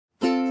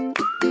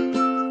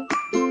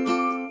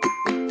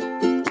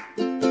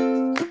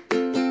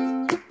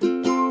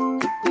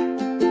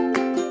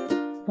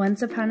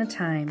Once upon a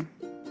time,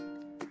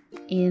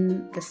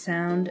 in the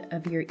sound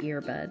of your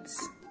earbuds,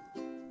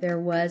 there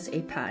was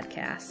a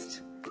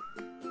podcast,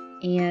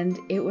 and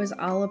it was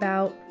all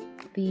about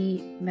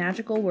the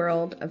magical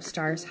world of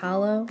Stars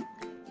Hollow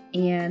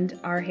and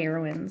our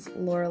heroines,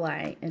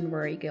 Lorelai and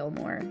Rory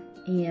Gilmore,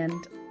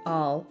 and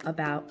all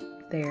about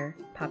their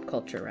pop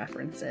culture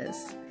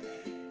references.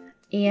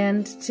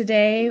 And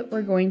today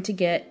we're going to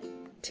get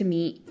to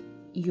meet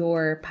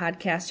your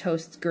podcast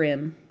hosts,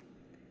 Grimm,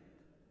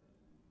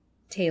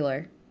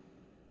 Taylor,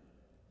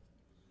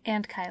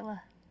 and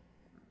Kyla.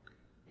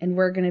 And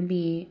we're going to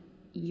be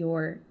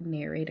your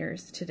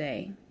narrators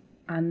today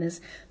on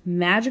this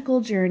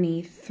magical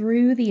journey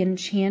through the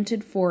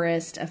enchanted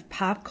forest of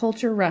pop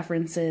culture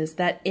references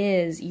that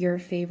is your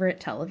favorite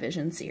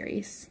television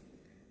series.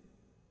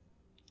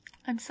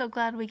 I'm so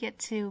glad we get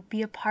to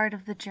be a part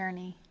of the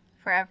journey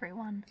for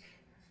everyone.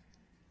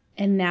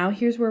 And now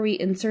here's where we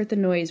insert the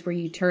noise where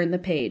you turn the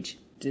page.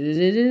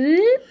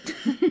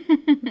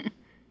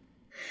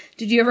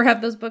 Did you ever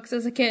have those books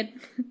as a kid?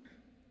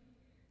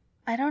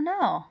 I don't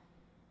know.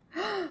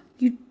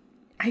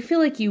 I feel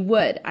like you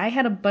would. I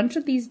had a bunch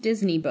of these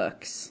Disney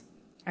books.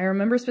 I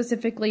remember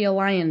specifically a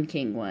Lion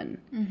King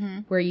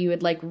one, where you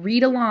would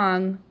read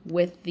along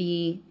with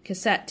the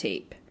cassette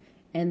tape.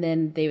 And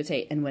then they would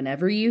say, and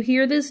whenever you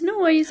hear this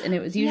noise, and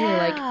it was usually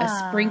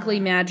a sprinkly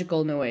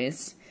magical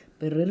noise,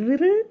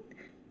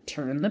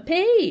 turn the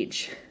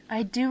page.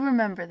 I do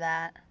remember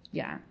that.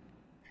 Yeah.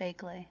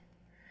 Vaguely.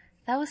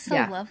 That was so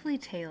lovely,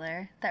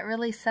 Taylor. That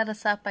really set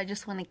us up. I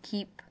just want to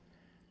keep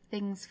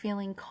things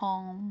feeling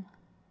calm.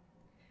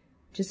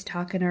 Just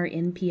talking our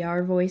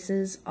NPR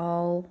voices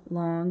all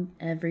long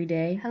every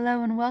day.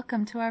 Hello and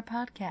welcome to our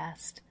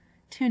podcast.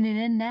 Tune it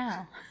in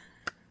now.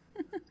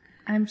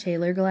 I'm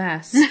Taylor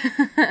Glass.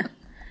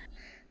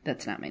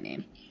 That's not my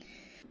name.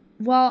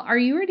 Well, are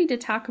you ready to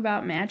talk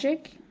about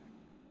magic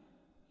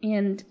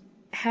and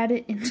head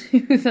it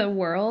into the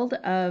world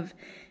of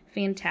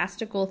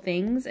fantastical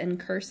things and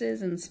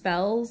curses and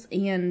spells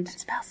and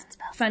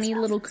funny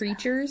little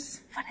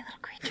creatures? Funny little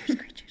creatures.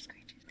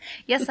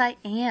 Yes, I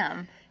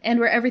am.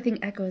 And where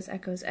everything echoes.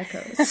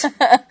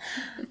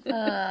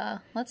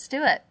 Let's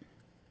do it.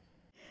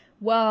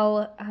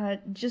 Well,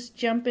 just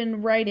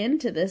jumping right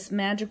into this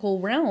magical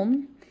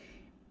realm,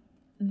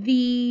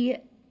 the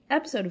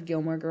episode of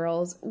Gilmore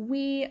Girls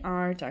we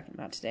are talking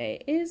about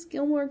today is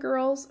Gilmore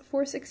Girls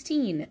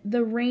 416,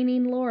 The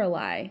Reigning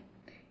Lorelai.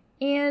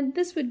 And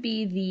this would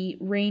be the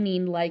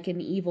reigning like an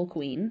evil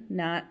queen,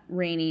 not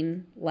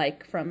raining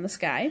like from the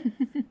sky.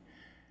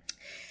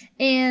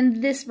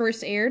 And this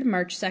verse aired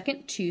March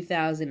 2nd,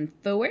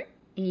 2004.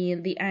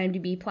 And the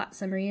IMDb plot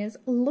summary is,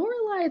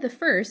 Lorelai the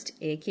First,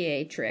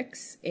 a.k.a.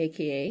 Trix,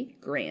 a.k.a.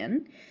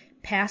 Gran,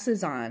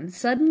 passes on,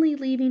 suddenly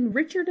leaving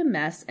Richard a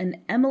mess and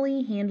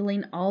Emily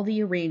handling all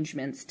the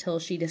arrangements till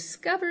she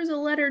discovers a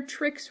letter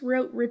Trix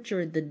wrote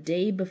Richard the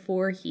day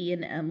before he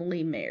and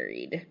Emily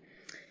married.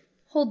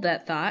 Hold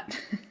that thought.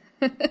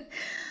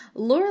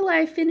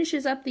 Lorelai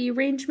finishes up the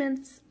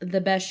arrangements the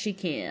best she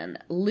can.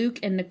 Luke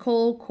and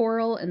Nicole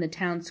quarrel in the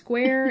town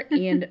square,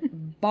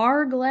 and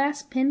bar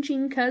glass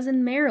pinching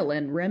cousin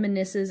Marilyn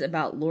reminisces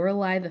about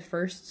Lorelai the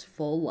First's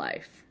full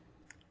life.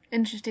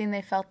 Interesting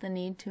they felt the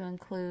need to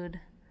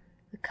include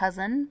the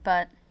cousin,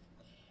 but...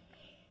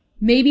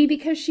 Maybe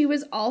because she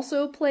was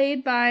also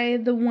played by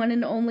the one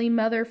and only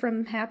mother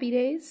from Happy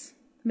Days,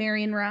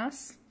 Marion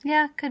Ross.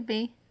 Yeah, could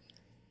be.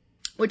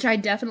 Which I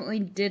definitely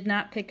did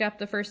not pick up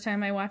the first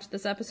time I watched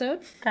this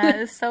episode. That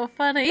is so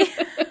funny.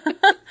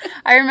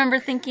 I remember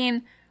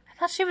thinking, I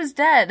thought she was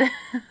dead.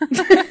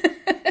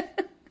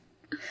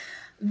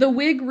 The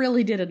wig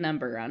really did a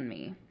number on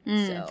me.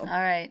 So. All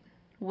right.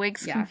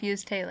 Wigs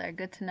confused Taylor.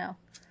 Good to know.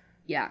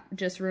 Yeah,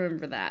 just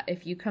remember that.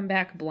 If you come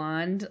back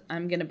blonde,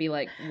 I'm going to be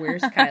like,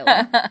 where's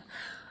Kyla?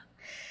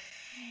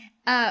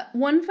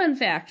 One fun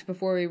fact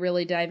before we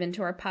really dive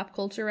into our pop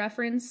culture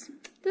reference.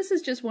 This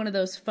is just one of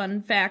those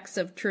fun facts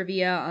of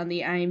trivia on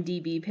the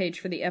IMDb page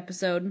for the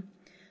episode.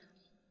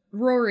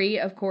 Rory,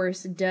 of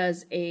course,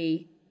 does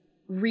a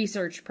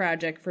research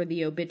project for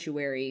the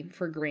obituary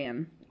for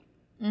Gran.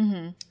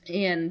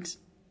 And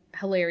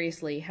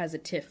hilariously has a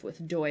tiff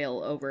with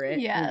Doyle over it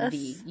in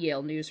the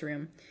Yale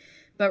newsroom.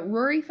 But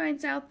Rory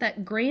finds out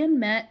that Gran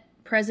met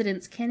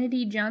Presidents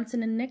Kennedy,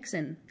 Johnson, and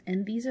Nixon.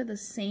 And these are the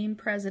same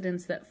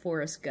presidents that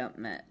Forrest Gump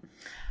met.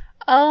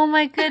 Oh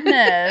my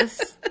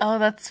goodness. Oh,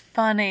 that's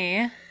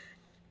funny.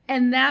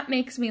 And that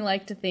makes me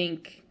like to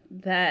think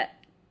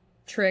that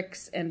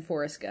Trix and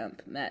Forrest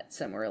Gump met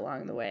somewhere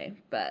along the way.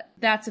 But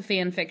that's a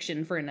fan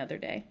fiction for another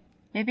day.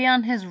 Maybe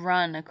on his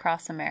run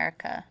across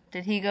America.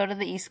 Did he go to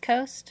the East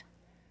Coast?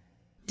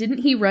 Didn't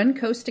he run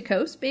coast to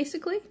coast,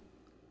 basically?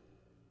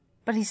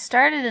 But he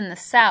started in the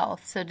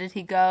South, so did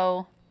he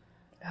go...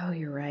 Oh,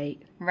 you're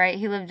right. Right,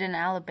 he lived in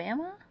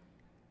Alabama?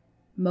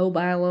 Mobile,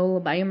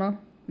 Alabama.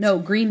 No,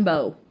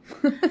 Greenbow.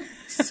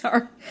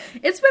 Sorry.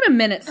 It's been a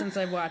minute since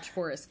I've watched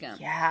Forrest Gump.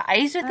 Yeah, I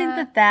used to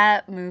think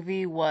that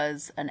movie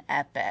was an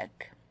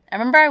epic. I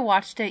remember I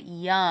watched it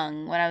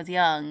when I was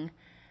young,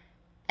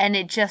 and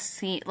it just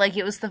seemed like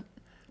it was the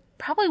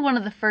probably one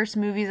of the first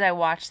movies I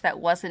watched that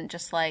wasn't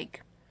just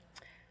like,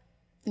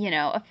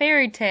 a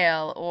fairy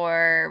tale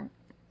or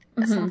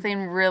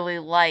something really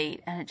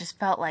light. And it just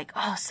felt like,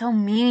 oh, so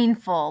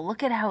meaningful.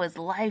 Look at how his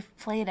life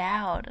played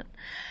out.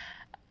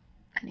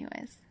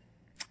 Anyways,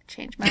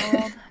 changed my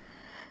world.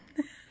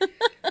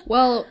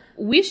 Well,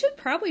 we should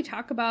probably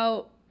talk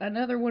about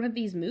another one of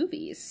these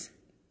movies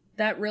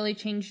that really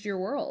changed your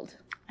world.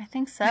 I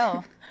think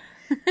so.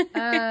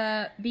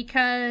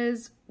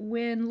 Because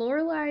when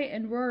Lorelai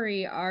and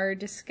Rory are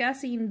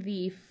discussing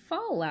the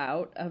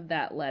fallout of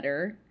that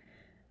letter,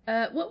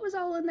 what was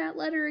all in that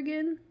letter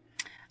again?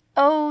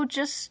 Oh,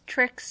 just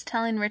Trix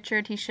telling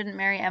Richard he shouldn't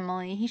marry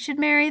Emily. He should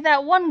marry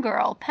that one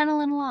girl,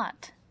 Penelyn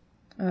Lott.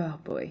 Oh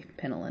boy,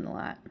 Penelyn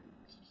Lott.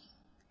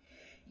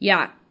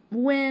 Yeah,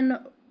 when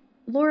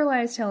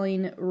Lorelai is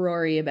telling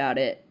Rory about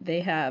it, they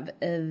have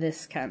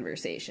this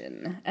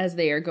conversation as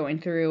they are going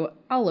through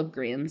all of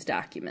Grimm's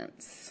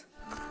documents.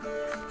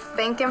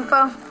 Bank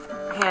info?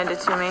 Hand it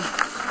to me.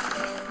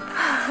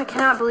 I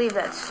cannot believe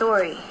that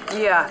story.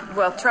 Yeah,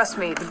 well, trust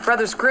me, the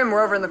brothers Grimm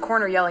were over in the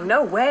corner yelling,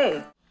 "No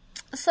way!"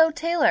 So,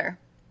 Taylor,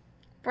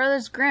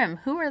 Brothers Grimm,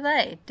 who are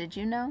they? Did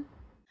you know?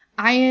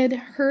 I had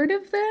heard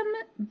of them,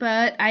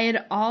 but I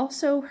had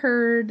also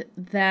heard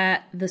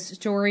that the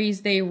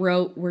stories they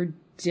wrote were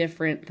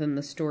different than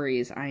the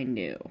stories I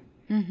knew.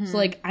 Mm-hmm.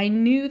 So, I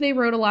knew they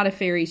wrote a lot of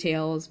fairy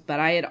tales, but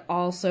I had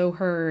also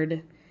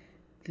heard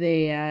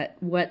that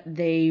what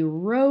they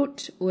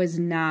wrote was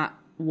not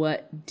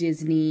what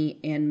Disney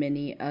and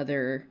many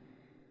other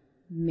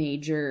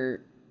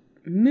major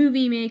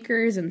movie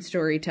makers and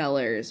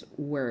storytellers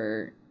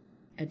were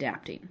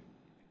adapting.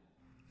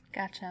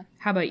 Gotcha.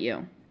 How about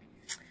you?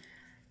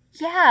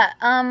 Yeah,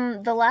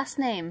 the last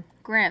name,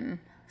 Grimm.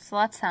 So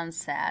that sounds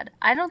sad.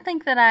 I don't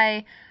think that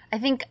I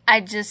think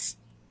I just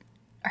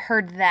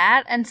heard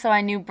that, and so I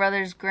knew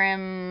Brothers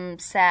Grimm,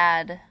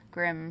 sad,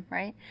 Grimm,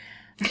 right?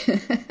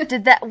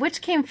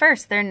 Which came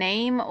first, their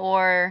name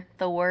or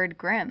the word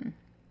Grimm?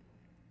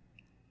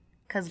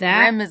 Because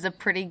Grimm is a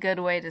pretty good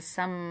way to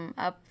sum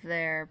up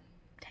their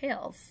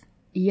tales.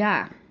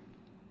 Yeah.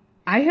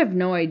 I have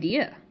no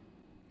idea.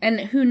 And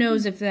who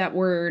knows if that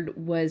word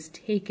was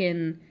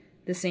taken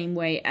the same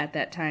way at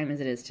that time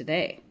as it is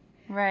today.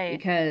 Right.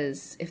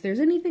 Because if there's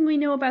anything we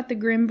know about the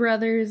Grimm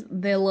brothers,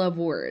 they love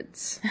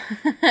words.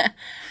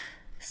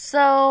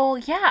 So,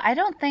 yeah, I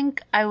don't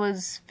think I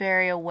was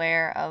very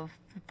aware of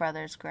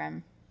Brothers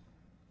Grimm.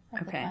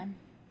 Okay.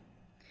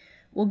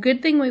 Well,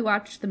 good thing we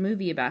watched the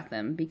movie about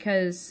them,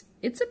 because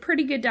it's a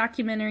pretty good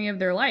documentary of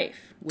their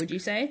life, would you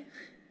say?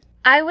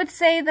 I would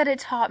say that it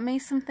taught me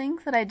some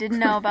things that I didn't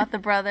know about the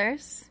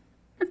brothers.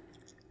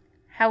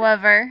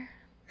 However,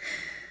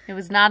 it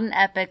was not an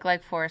epic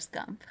like Forrest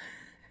Gump.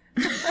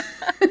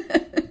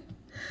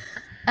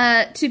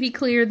 To be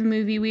clear, the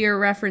movie we are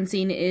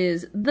referencing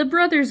is The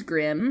Brothers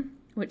Grimm,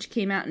 which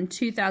came out in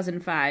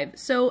 2005.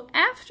 So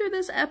after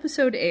this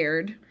episode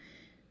aired,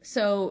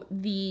 so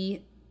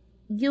the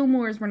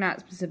Gilmores were not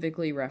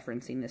specifically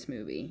referencing this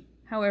movie.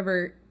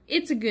 However,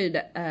 it's a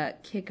good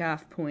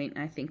kickoff point,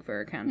 I think, for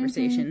our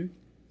conversation.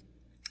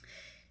 Mm-hmm.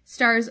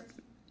 Stars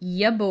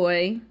ya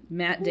boy,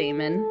 Matt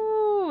Damon.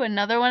 Ooh,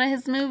 another one of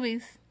his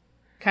movies.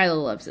 Kyla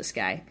loves this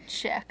guy.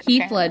 Check.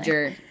 Heath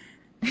Ledger.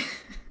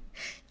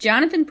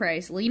 Jonathan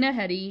Pryce, Lena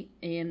Headey,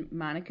 and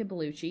Monica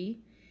Bellucci.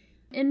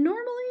 And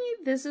normally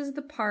this is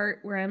the part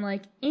where I'm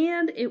like,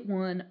 and it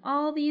won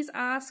all these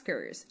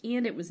Oscars,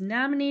 and it was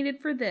nominated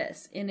for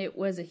this, and it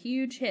was a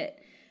huge hit.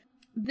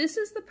 This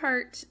is the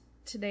part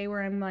today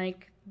where I'm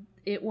like,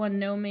 it won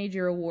no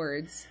major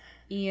awards.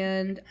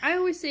 And I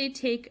always say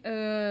take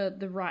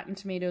the Rotten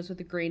Tomatoes with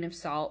a grain of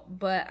salt,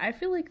 but I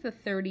feel like the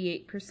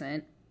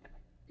 38%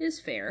 is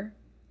fair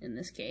in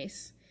this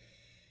case.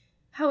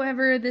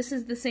 However, this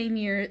is the same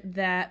year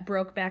that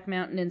Brokeback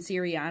Mountain and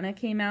Syriana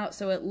came out,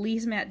 so at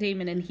least Matt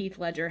Damon and Heath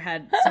Ledger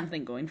had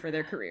something going for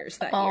their careers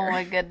that year. Oh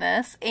my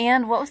goodness.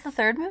 And what was the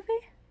third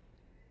movie?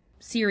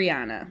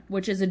 Syriana,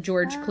 which is a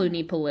George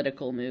Clooney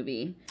political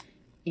movie.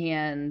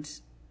 And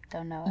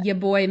don't know it. Your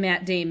boy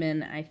Matt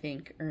Damon, I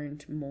think,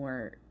 earned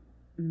more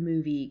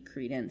movie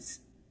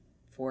credence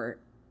for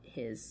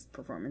his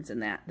performance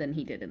in that than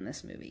he did in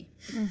this movie.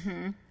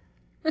 Mm-hmm.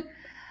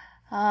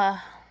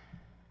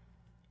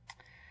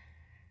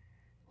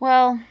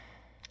 Well,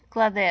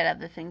 glad they had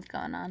other things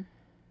going on.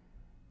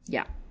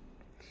 Yeah.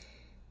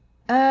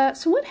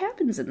 So what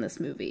happens in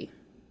this movie?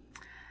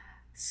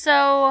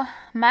 So,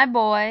 my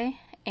boy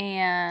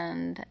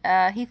and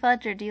Heath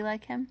Ledger, do you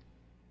like him?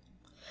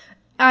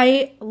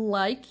 I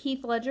like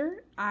Heath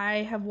Ledger. I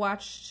have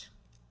watched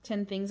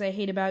 10 Things I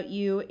Hate About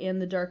You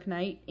and The Dark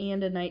Knight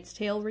and A Knight's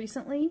Tale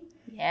recently.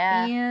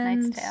 Yeah,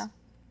 and Knight's Tale.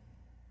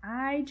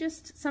 I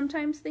just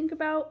sometimes think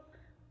about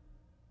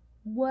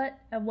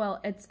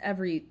it's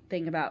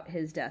everything about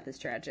his death is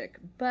tragic,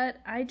 but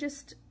I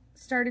just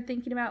started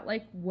thinking about,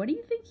 what do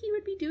you think he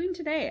would be doing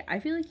today? I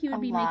feel like he would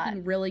be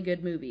making really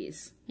good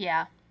movies.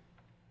 Yeah.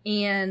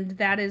 And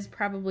that is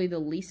probably the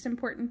least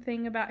important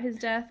thing about his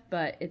death,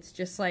 but it's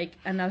just,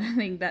 another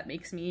thing that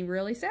makes me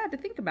really sad to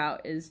think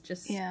about is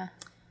just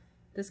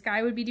this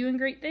guy would be doing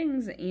great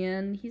things,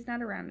 and he's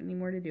not around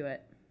anymore to do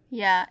it.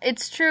 Yeah,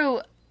 it's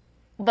true,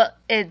 but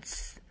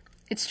it's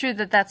true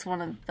that that's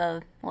one of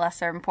the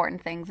lesser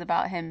important things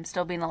about him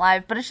still being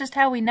alive, but it's just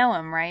how we know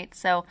him, right?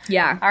 So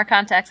yeah, our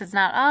context is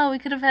not, oh, we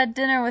could have had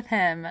dinner with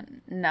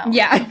him. No,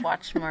 yeah, we could have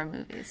watched more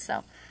movies.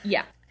 So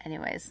yeah.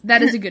 Anyways.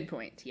 That is a good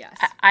point, yes.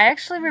 I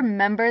actually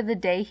remember the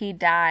day he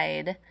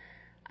died.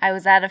 I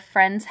was at a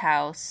friend's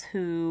house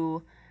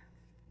who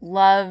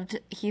loved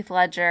Heath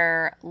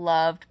Ledger,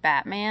 loved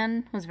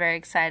Batman, was very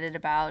excited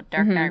about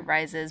Dark Knight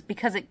Rises,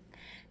 because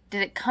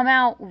did it come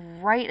out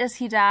right as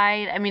he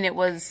died? I mean, it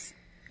was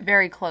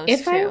very close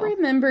If I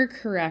remember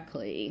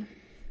correctly,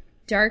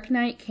 Dark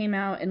Knight came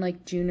out in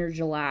like June or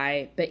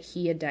July, but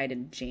he had died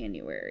in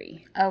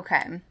January.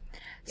 Okay.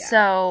 Yeah.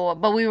 So,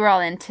 but we were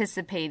all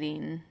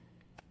anticipating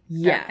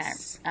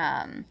Yes.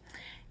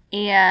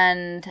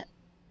 And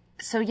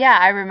so, yeah,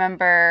 I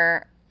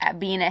remember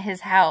being at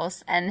his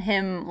house and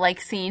him,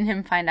 like, seeing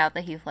him find out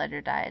that Heath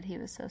Ledger died. He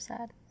was so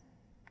sad.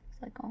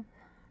 It's like, oh.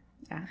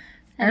 Yeah. Anyways.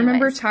 I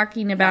remember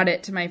talking about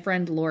it to my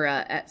friend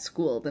Laura at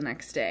school the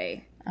next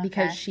day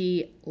because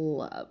she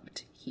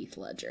loved Heath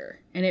Ledger.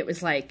 And it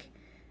was like,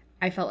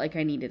 I felt like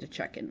I needed to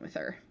check in with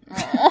her.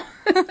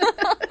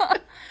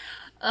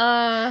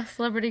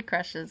 Celebrity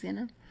crushes, you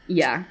know?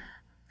 Yeah.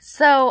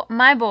 So,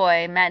 my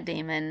boy, Matt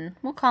Damon,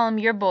 we'll call him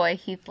your boy,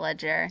 Heath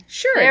Ledger.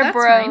 Sure, they're that's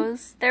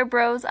bros. fine. They're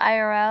bros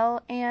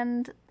IRL,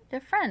 and they're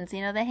friends.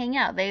 You know, they hang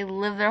out. They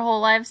live their whole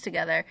lives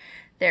together.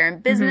 They're in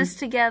business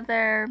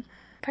together,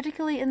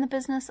 particularly in the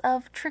business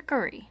of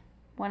trickery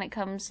when it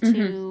comes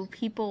to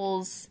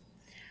people's,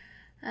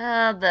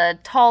 the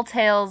tall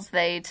tales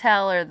they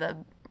tell or the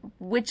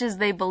witches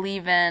they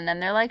believe in.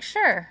 And they're like,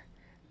 sure,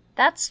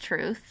 that's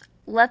truth.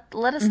 Let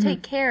us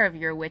take care of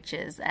your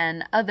witches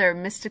and other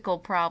mystical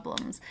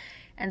problems.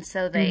 And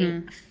so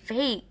they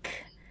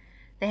fake.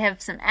 They have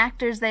some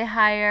actors they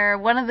hire.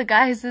 One of the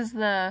guys is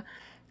the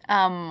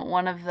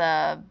one of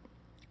the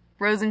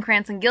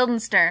Rosencrantz and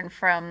Guildenstern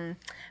from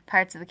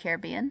Pirates of the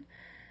Caribbean.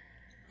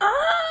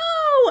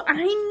 Oh,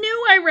 I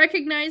knew I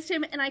recognized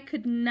him, and I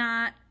could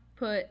not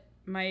put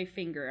my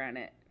finger on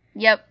it.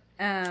 Yep.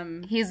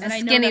 He's the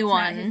skinny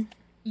one.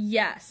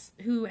 Yes,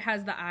 who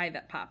has the eye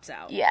that pops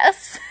out.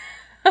 Yes.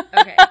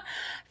 Okay. I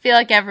feel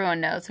like everyone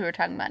knows who we're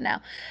talking about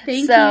now.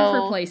 Thank you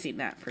for placing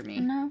that for me.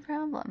 No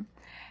problem.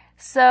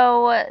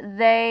 So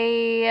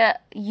they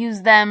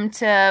use them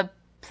to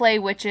play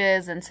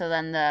witches, and so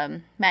then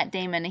the Matt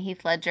Damon and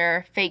Heath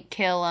Ledger fake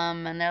kill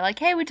them, and they're like,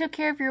 hey, we took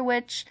care of your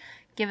witch,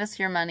 give us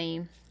your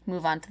money,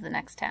 move on to the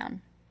next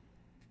town.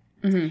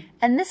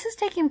 And this is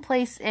taking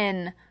place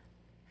in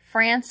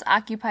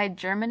France-occupied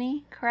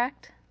Germany,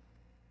 correct?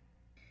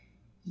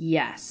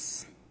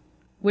 Yes.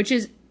 Which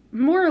is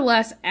more or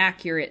less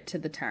accurate to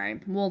the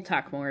time. We'll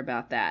talk more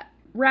about that.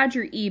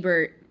 Roger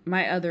Ebert,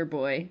 my other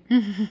boy,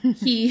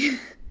 he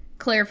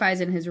clarifies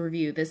in his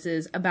review this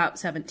is about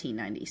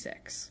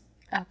 1796.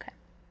 Okay.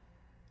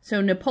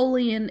 So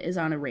Napoleon is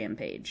on a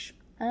rampage.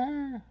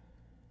 Ah.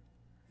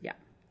 Yeah.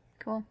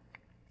 Cool.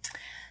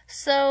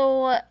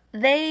 So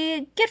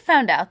they get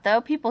found out,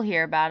 though. People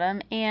hear about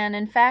him. And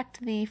in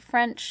fact, the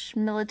French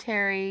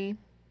military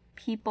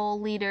people,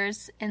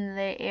 leaders in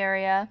the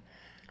area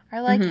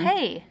are like,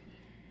 hey,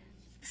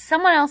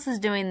 someone else is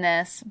doing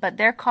this, but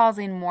they're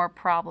causing more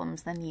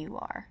problems than you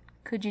are.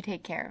 Could you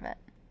take care of it?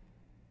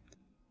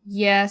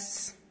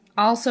 Yes.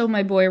 Also,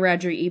 my boy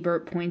Roger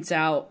Ebert points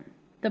out,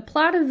 the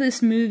plot of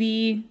this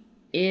movie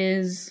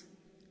is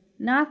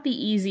not the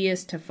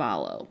easiest to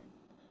follow.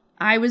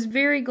 I was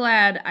very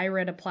glad I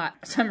read a plot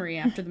summary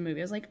after the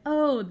movie. I was like,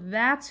 oh,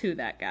 that's who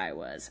that guy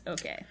was.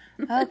 Okay.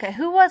 Okay,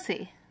 who was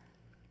he?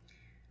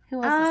 Who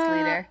was this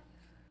leader?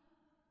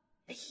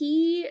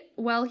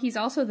 He's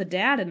also the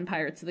dad in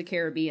Pirates of the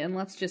Caribbean.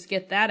 Let's just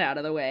get that out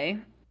of the way.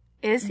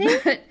 Is he?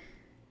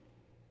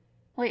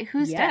 Wait,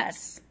 who's dad?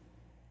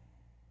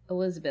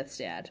 Elizabeth's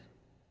dad.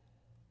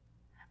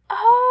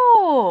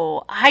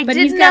 Oh, But did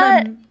he's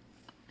not. got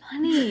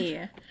Honey.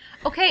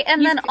 Okay,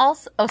 and then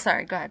also. Oh,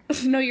 sorry. Go ahead.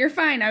 No, you're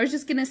fine. I was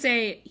just gonna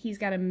say he's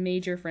got a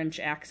major French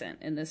accent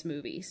in this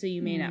movie, so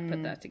you may not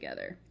put that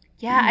together.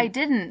 Yeah, I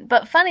didn't.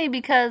 But funny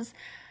because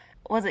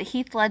was it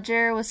Heath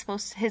Ledger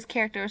his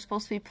character was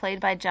supposed to be played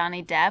by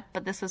Johnny Depp,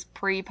 but this was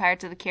pre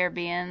Pirates of the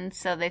Caribbean,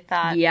 so they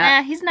thought,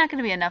 he's not going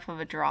to be enough of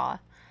a draw.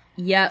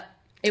 Yep,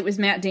 it was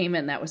Matt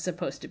Damon that was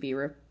supposed to be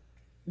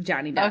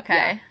Johnny Depp. Okay,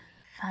 yeah.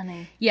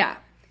 Funny. Yeah.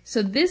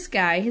 So this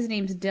guy, his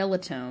name's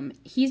Delatome,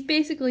 he's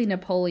basically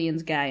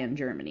Napoleon's guy in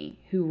Germany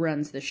who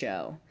runs the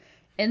show.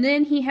 And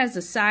then he has a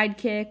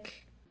sidekick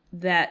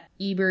that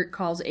Ebert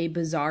calls a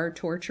bizarre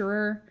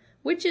torturer,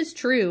 which is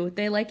true.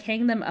 They,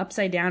 hang them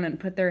upside down and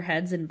put their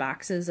heads in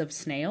boxes of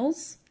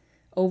snails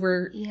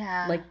over,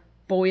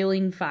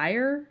 boiling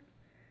fire.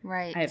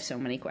 Right. I have so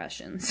many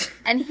questions.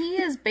 And he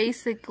is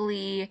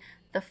basically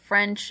the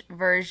French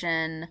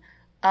version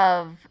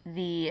of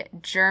the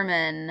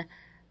German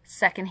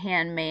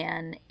secondhand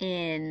man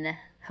in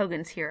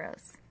Hogan's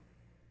Heroes.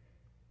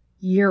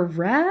 You're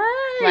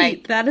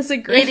right. That is a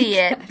great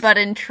idiot, guess. but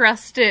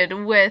entrusted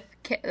with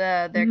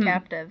their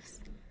captives.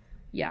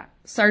 Yeah.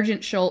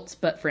 Sergeant Schultz,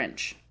 but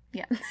French.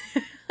 Yeah.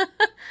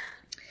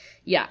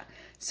 Yeah.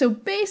 So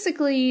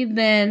basically,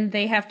 then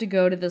they have to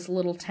go to this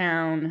little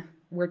town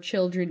where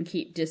children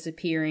keep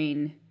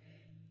disappearing,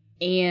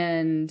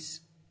 and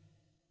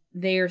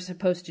they are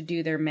supposed to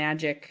do their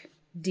magic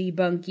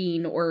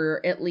debunking,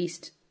 or at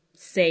least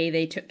say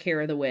they took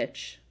care of the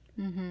witch.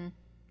 Mm-hmm.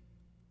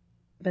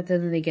 But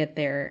then they get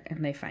there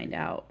and they find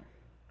out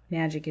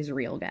magic is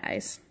real,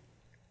 guys.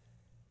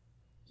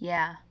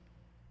 Yeah.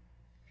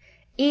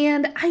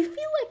 And I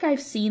feel like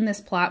I've seen this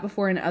plot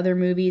before in other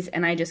movies,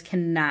 and I just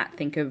cannot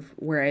think of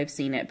where I've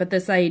seen it. But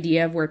this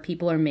idea of where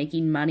people are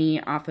making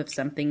money off of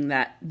something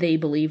that they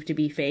believe to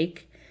be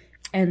fake,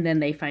 and then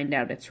they find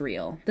out it's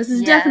real. This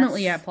is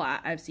definitely a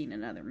plot I've seen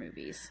in other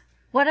movies.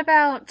 What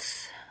about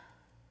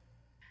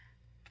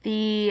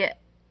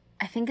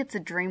I think it's a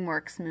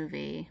DreamWorks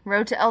movie,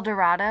 Road to El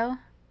Dorado?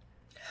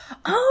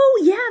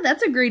 Oh, yeah,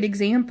 that's a great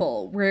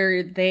example,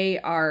 where they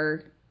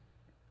are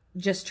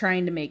just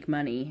trying to make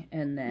money,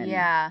 and then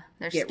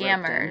they're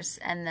scammers,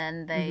 and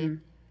then they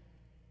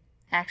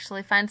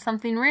actually find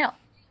something real.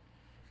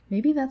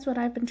 Maybe that's what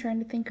I've been trying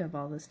to think of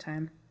all this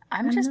time.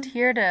 I'm just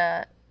here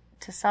to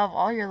solve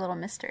all your little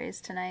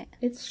mysteries tonight.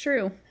 It's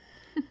true.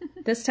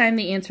 This time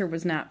the answer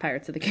was not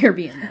Pirates of the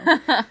Caribbean,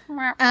 though.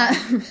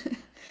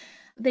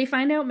 They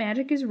find out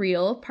magic is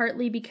real,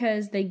 partly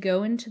because they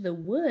go into the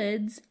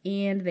woods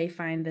and they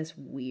find this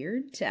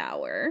weird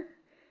tower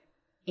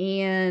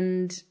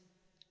and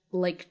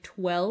like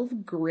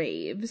 12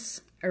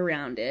 graves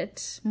around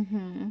it.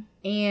 Mm-hmm.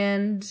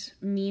 And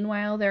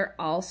meanwhile, they're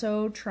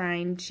also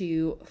trying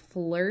to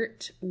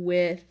flirt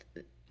with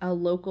a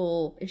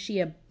local, is she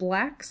a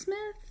blacksmith?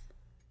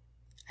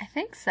 I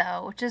think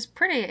so, which is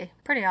pretty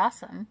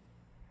awesome.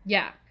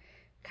 Yeah.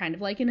 Kind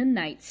of like in A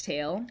Knight's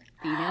Tale,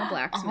 female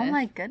blacksmith. Oh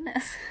my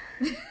goodness.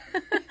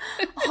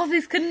 All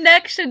these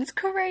connections,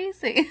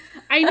 crazy.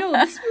 I know,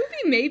 this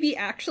movie may be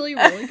actually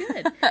really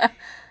good.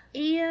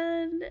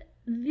 And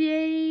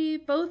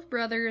both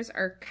brothers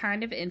are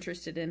kind of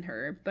interested in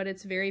her, but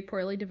it's very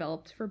poorly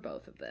developed for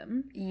both of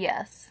them.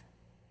 Yes.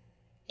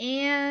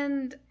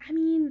 And, I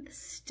mean,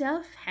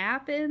 stuff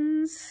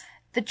happens.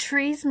 The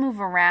trees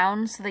move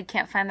around, so they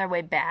can't find their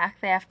way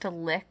back. They have to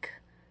lick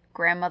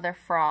Grandmother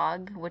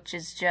Frog, which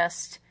is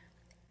just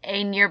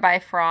a nearby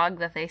frog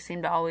that they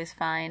seem to always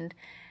find,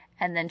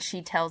 and then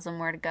she tells them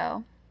where to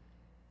go.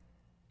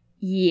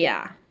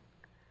 Yeah.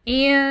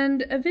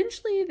 And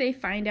eventually they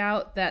find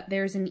out that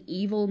there's an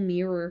evil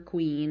mirror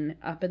queen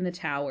up in the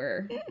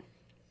tower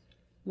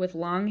with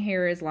long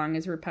hair as long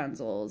as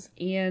Rapunzel's,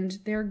 and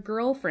their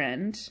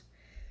girlfriend,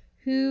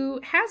 who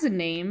has a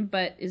name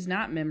but is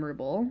not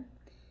memorable.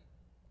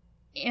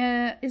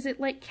 Is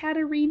it like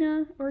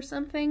Katarina or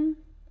something?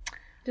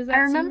 Does that I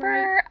remember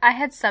seem right? I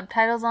had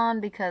subtitles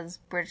on because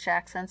British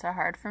accents are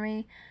hard for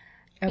me.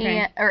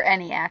 Okay. Or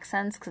any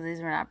accents, because these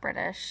were not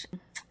British.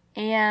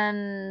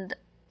 And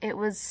it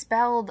was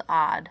spelled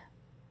odd.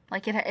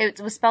 Like,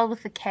 it was spelled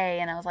with a K,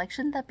 and I was like,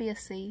 shouldn't that be a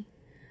C?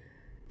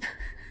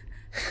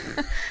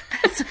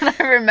 That's what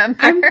I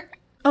remember.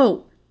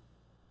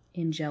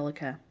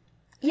 Angelica.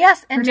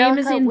 Yes, Her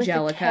Angelica name is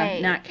Angelica, with a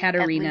K, not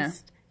Katarina. At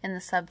least in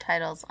the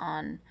subtitles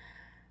on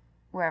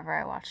wherever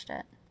I watched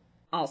it.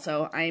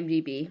 Also,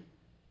 IMDb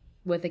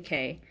with a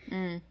K.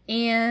 Mm.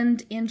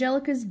 And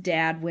Angelica's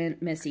dad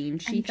went missing.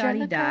 She thought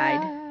he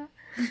died.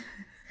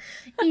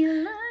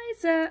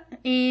 Eliza.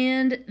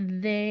 And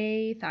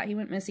they thought he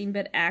went missing,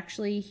 but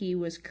actually he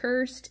was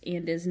cursed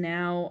and is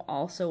now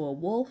also a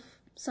wolf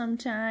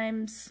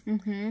sometimes.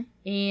 Mm-hmm.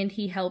 And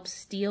he helps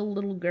steal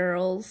little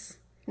girls.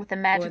 With a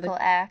magical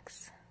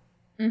axe.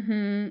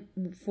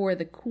 Mm-hmm. For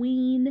the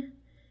queen,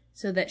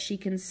 so that she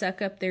can suck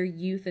up their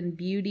youth and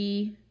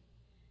beauty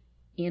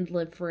and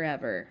live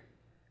forever.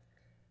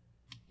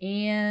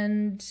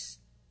 And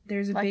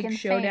there's a big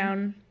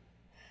showdown.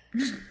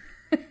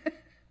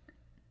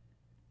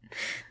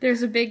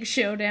 There's a big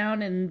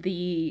showdown in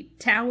the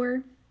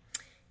tower.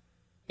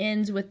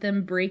 Ends with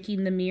them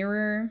breaking the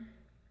mirror.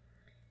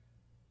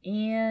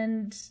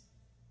 And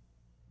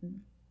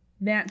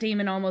Matt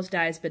Damon almost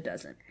dies but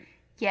doesn't.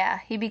 Yeah,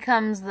 he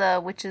becomes the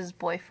witch's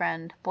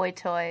boyfriend, boy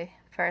toy,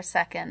 for a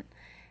second.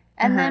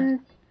 And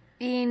then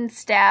being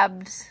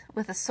stabbed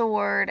with a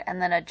sword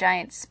and then a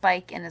giant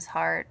spike in his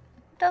heart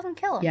doesn't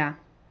kill him. Yeah.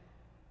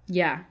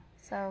 Yeah.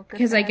 So good.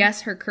 Because I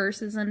guess her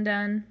curse is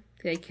undone.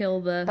 They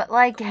kill the But,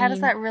 like, queen. how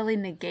does that really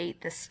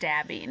negate the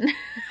stabbing?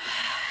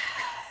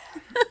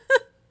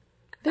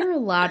 There are a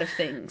lot of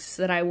things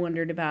that I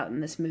wondered about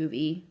in this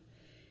movie.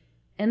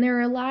 And there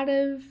are a lot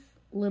of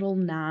little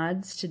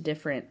nods to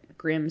different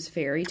Grimm's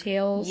fairy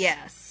tales.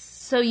 Yes.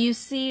 So you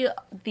see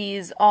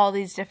all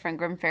these different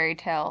Grimm fairy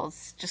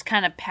tales just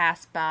kind of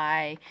pass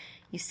by.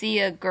 You see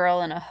a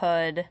girl in a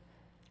hood,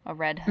 a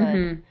red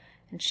hood,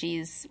 and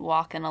she's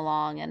walking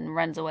along and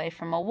runs away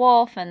from a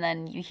wolf, and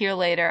then you hear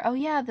later, oh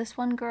yeah, this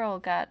one girl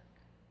got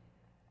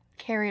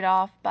carried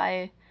off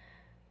by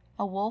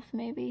a wolf,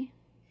 maybe?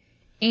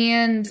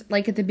 And,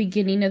 like, at the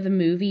beginning of the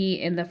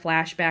movie, in the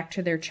flashback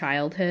to their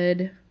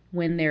childhood,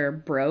 when they're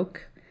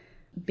broke,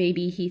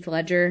 baby Heath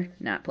Ledger,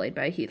 not played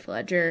by Heath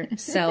Ledger,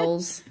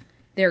 sells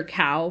their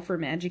cow for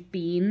magic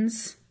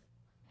beans.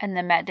 And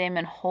then Matt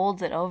Damon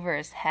holds it over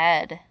his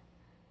head.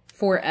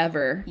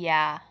 Forever.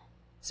 Yeah.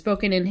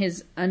 Spoken in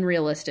his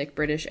unrealistic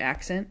British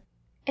accent.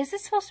 Is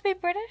it supposed to be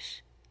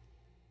British?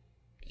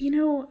 You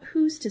know,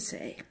 who's to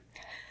say?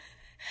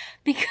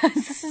 Because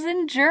this is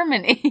in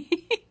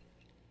Germany.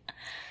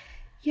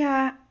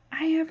 Yeah,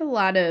 I have a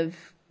lot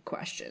of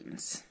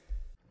questions.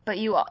 But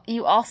you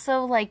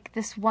also, like,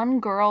 this one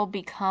girl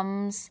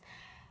becomes...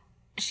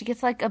 She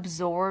gets, like,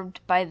 absorbed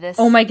by this...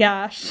 Oh my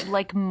gosh.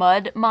 Like,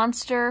 mud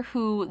monster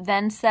who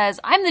then says,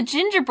 I'm the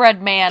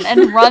gingerbread man,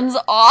 and runs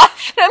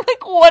off. And I'm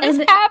like, what is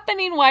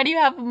happening? Why do you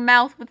have a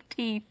mouth with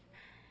teeth?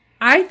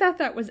 I thought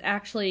that was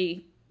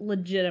actually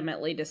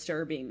legitimately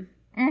disturbing.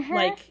 Mm-hmm.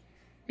 Like,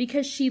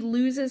 because she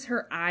loses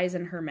her eyes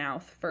and her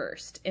mouth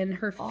first, and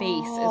her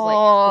face is,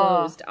 like,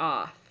 closed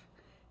off.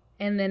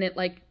 And then it,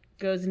 like,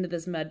 goes into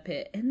this mud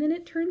pit, and then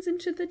it turns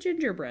into the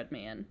gingerbread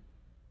man.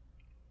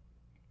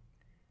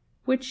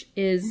 Which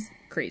is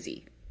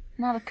crazy.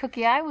 Not a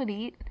cookie I would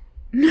eat.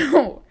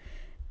 No.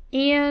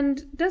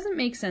 And doesn't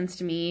make sense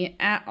to me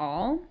at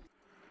all.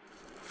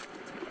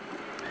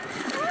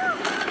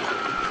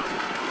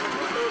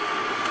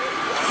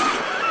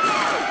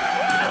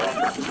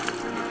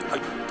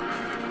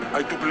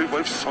 I do believe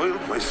I've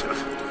soiled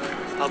myself.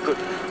 How good.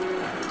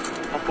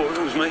 How poor it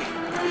was me.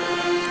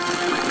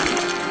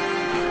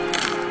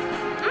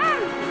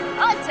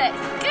 Oh, it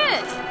tastes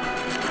good.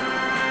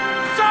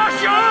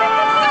 Sasha!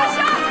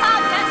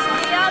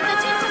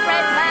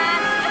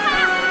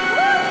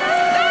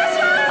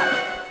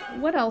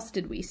 What else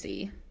did we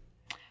see?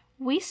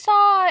 We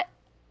saw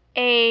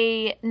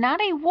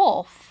not a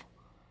wolf,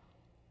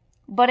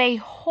 but a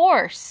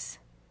horse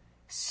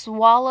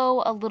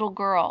swallow a little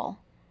girl.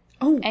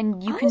 Oh,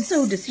 and you can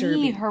see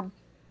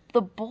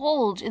the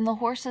bulge in the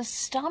horse's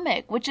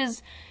stomach, which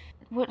is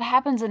what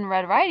happens in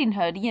Red Riding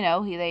Hood. You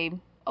know, they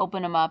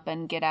open him up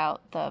and get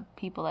out the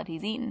people that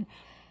he's eaten.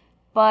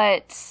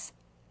 But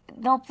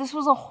nope, this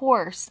was a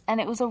horse, and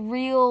it was a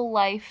real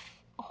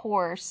life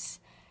horse,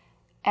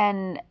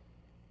 and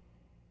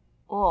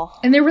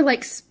and there were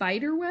like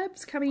spider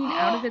webs coming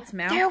out of its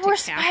mouth. There were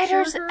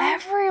spiders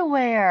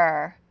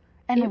everywhere,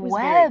 and it was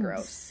webs. Very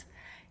gross.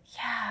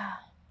 Yeah,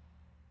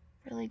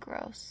 really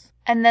gross.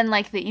 And then,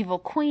 like, the evil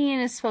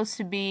queen is supposed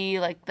to be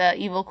like the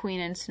evil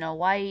queen in Snow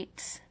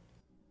White.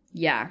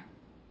 Yeah.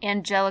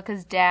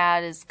 Angelica's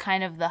dad is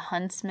kind of the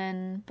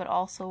huntsman, but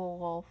also a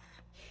wolf.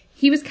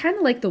 He was kind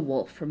of like the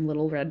wolf from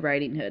Little Red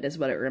Riding Hood, is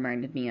what it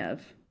reminded me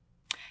of.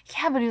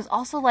 Yeah, but he was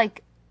also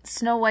like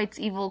Snow White's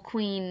evil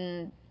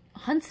queen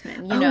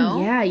huntsman, you know?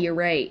 Oh, yeah, you're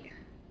right.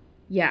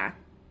 Yeah.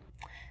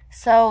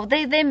 So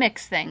they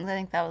mix things. I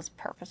think that was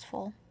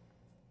purposeful.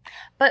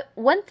 But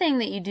one thing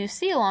that you do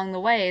see along the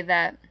way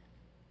that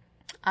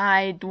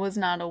I was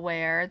not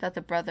aware that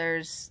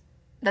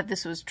that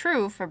this was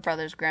true for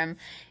Brothers Grimm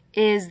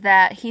is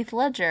that Heath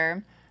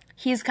Ledger,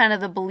 he's kind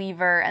of the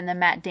believer, and then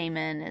Matt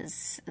Damon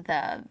is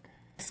the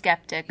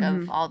skeptic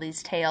of all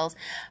these tales.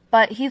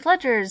 But Heath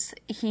Ledger's,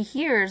 he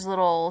hears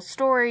little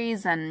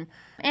stories and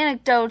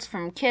anecdotes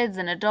from kids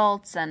and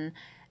adults, and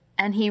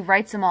he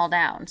writes them all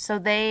down. So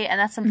and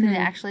that's something they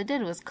actually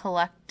did, was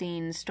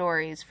collecting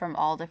stories from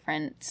all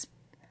different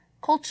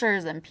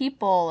cultures and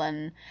people,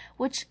 and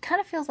which kind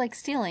of feels like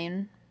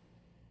stealing.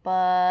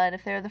 But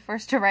if they're the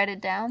first to write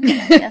it down, then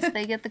I guess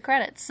they get the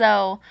credit.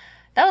 So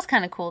that was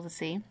kind of cool to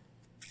see.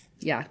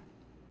 Yeah.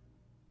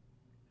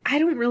 I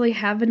don't really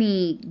have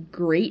any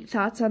great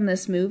thoughts on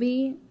this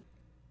movie.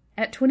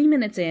 At 20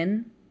 minutes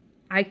in,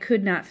 I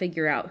could not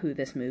figure out who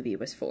this movie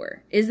was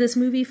for. Is this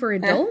movie for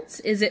adults?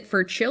 Is it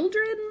for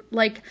children?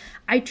 Like,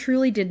 I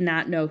truly did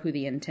not know who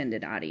the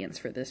intended audience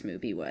for this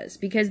movie was.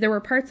 Because there were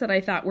parts that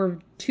I thought were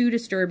too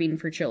disturbing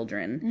for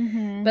children.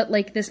 Mm-hmm. But,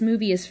 like, this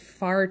movie is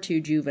far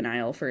too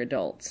juvenile for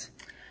adults.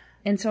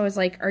 And so I was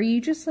like, are you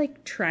just,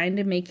 like, trying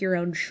to make your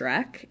own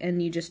Shrek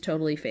and you just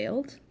totally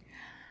failed?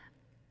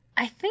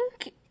 I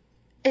think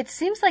it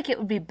seems like it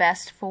would be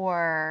best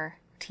for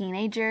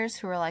teenagers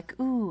who are like,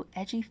 ooh,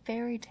 edgy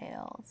fairy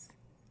tales.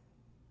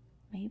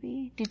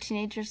 Maybe? Do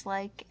teenagers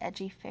like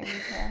edgy fairy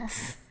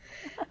tales?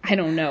 I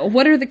don't know.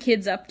 What are the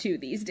kids up to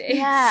these days?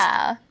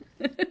 Yeah.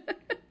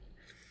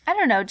 I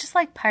don't know. Just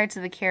like Pirates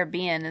of the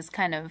Caribbean is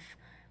kind of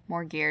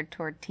more geared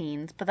toward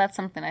teens, but that's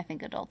something I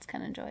think adults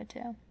can enjoy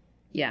too.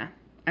 Yeah.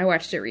 I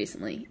watched it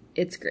recently.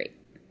 It's great.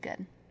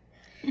 Good.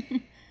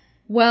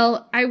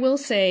 Well, I will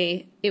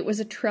say it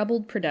was a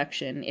troubled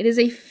production. It is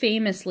a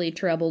famously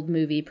troubled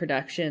movie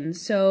production,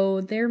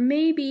 so there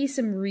may be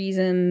some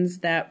reasons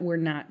that were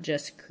not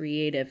just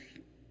creative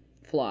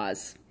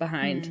flaws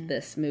behind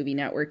this movie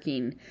not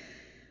working.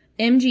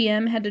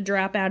 MGM had to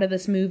drop out of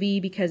this movie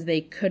because they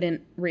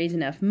couldn't raise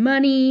enough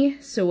money,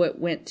 so it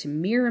went to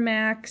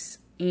Miramax,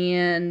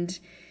 and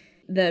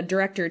the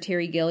director,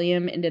 Terry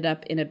Gilliam, ended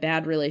up in a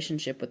bad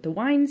relationship with the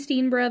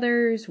Weinstein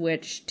brothers,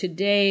 which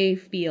today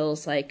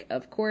feels like,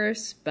 of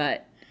course,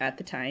 but at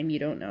the time you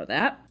don't know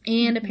that.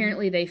 And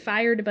apparently they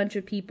fired a bunch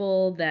of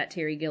people that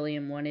Terry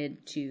Gilliam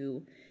wanted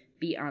to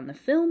be on the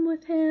film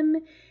with him.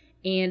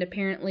 And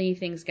apparently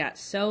things got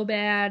so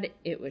bad,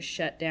 it was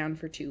shut down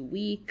for 2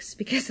 weeks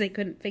because they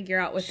couldn't figure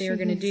out what they were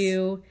going to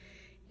do.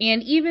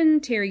 And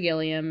even Terry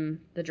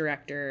Gilliam, the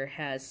director,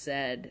 has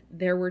said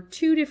there were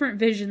 2 different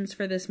visions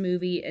for this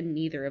movie and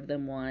neither of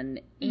them won.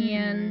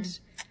 And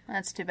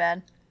that's too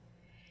bad.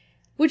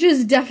 Which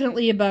is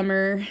definitely a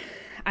bummer.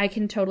 I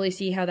can totally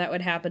see how that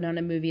would happen on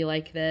a movie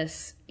like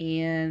this.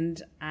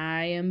 And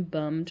I am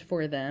bummed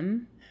for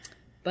them.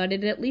 But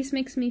it at least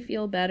makes me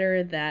feel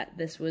better that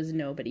this was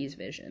nobody's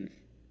vision.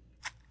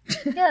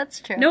 Yeah, that's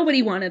true.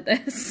 Nobody wanted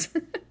this.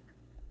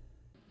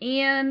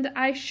 And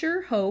I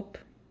sure hope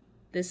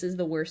this is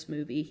the worst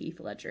movie Heath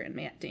Ledger and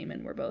Matt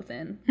Damon were both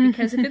in.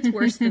 Because if it's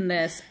worse than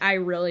this, I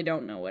really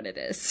don't know what it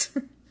is.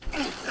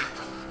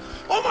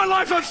 All my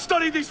life I've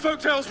studied these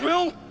folktales,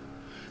 Will.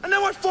 And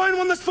now I find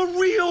one that's for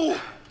real.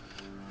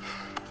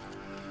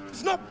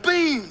 It's not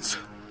beans.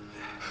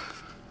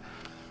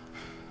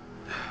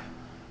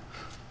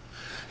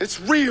 It's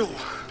real.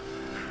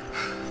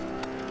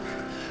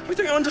 You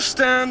think I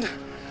understand?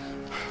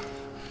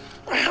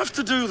 I have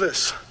to do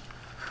this.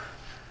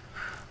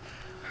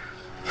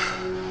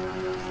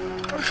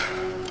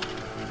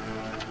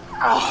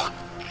 Oh,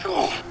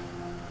 God.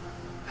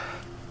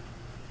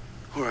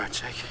 All right,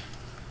 Jake.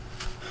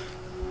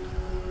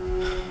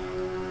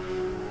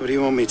 What do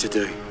you want me to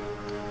do?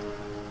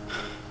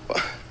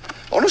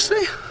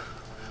 Honestly?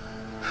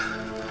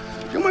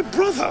 You're my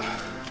brother.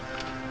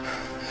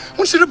 I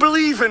want you to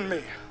believe in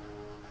me.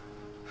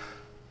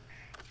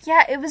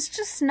 Yeah, it was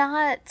just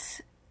not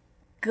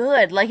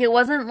good. Like, it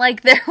wasn't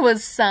like there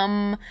was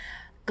some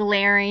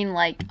glaring,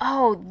 like,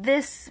 oh,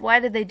 this, why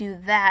did they do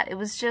that? It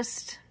was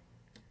just,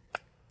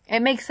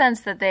 it makes sense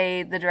that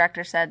the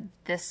director said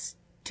this,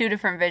 2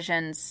 different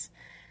visions,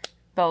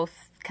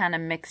 both kind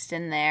of mixed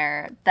in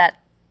there.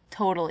 That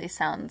totally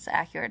sounds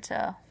accurate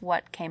to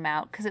what came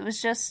out, because it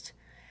was just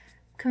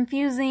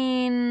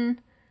confusing,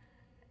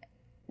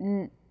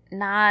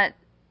 not...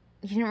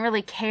 You didn't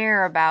really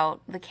care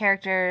about the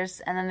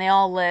characters, and then they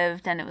all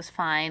lived, and it was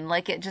fine.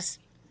 Like, it just...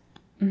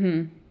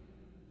 Meh.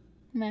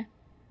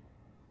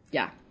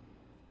 Yeah.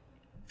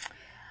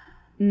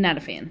 Not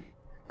a fan.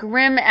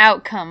 Grim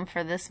outcome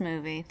for this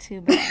movie.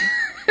 Too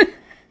bad.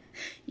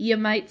 You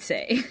might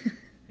say.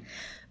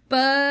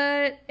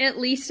 But at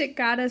least it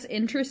got us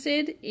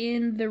interested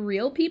in the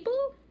real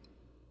people?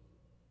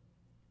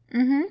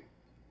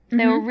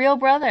 They were real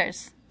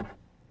brothers.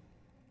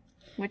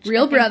 Which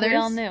real brothers. We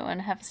all knew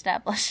and have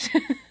established.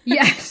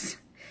 Yes.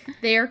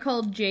 They are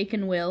called Jake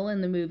and Will in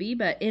the movie,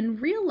 but in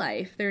real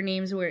life, their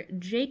names were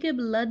Jacob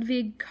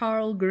Ludwig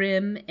Karl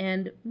Grimm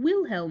and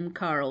Wilhelm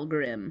Karl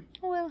Grimm.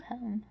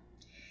 Wilhelm.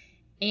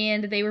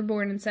 And they were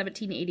born in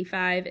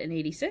 1785 and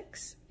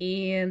 86,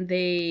 and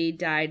they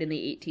died in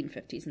the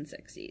 1850s and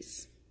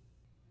 60s.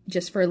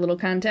 Just for a little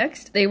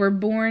context, they were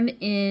born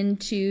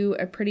into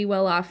a pretty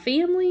well-off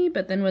family,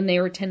 but then when they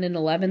were 10 and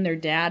 11, their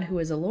dad, who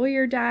was a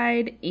lawyer,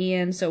 died,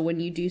 and so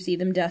when you do see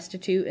them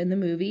destitute in the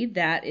movie,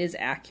 that is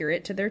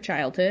accurate to their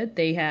childhood.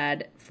 They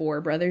had 4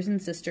 brothers and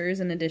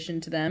sisters in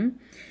addition to them,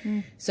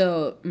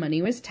 so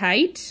money was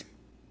tight,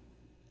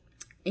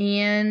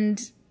 and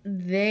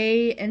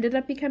they ended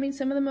up becoming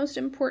some of the most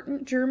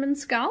important German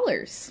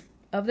scholars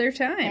of their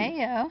time.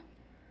 Heyo.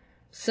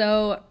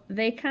 So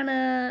they kind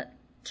of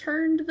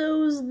turned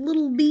those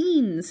little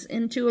beans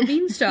into a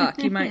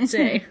beanstalk, you might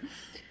say.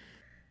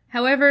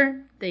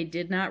 However, they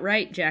did not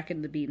write Jack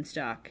and the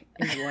Beanstalk,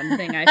 is one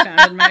thing I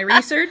found in my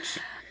research.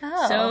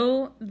 Oh.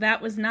 So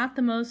that was not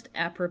the most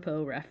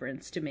apropos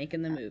reference to make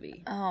in the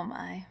movie. Oh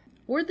my.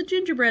 Or the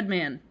Gingerbread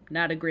Man,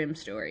 not a Grimm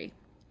story.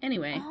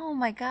 Anyway. Oh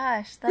my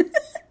gosh,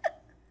 that's...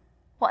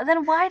 Well,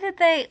 then why did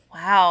they...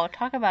 Wow,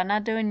 talk about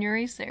not doing your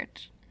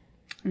research.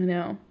 I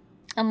know.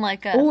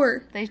 Unlike us.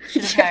 Or... They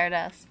should have hired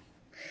us.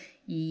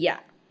 Yeah.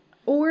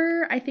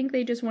 Or I think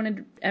they just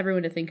wanted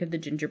everyone to think of the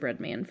Gingerbread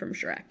Man from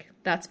Shrek.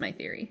 That's my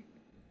theory.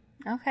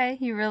 Okay,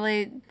 you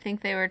really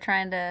think they were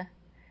trying to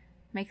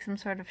make some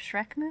sort of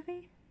Shrek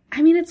movie?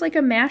 I mean, it's like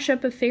a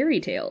mashup of fairy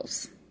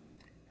tales.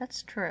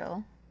 That's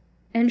true.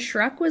 And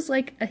Shrek was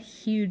like a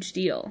huge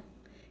deal.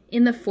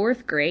 In the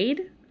 4th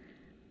grade,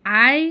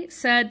 I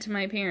said to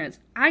my parents,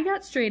 I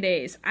got straight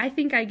A's. I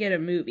think I get a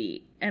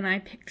movie. And I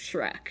picked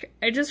Shrek.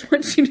 I just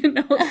want you to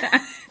know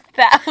that.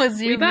 That was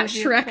your We bought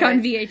movie Shrek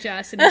on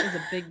VHS, and it was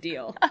a big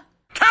deal.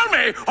 Tell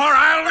me, or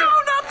I'll... No,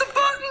 not the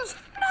buttons!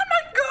 Not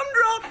my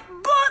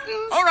gumdrop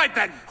buttons! All right,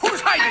 then.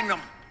 Who's hiding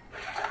them?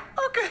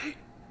 Okay,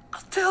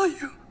 I'll tell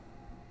you.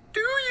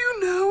 Do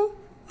you know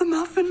the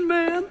Muffin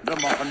Man? The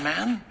Muffin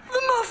Man?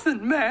 The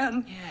Muffin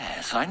Man!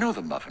 Yes, I know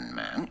the Muffin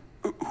Man.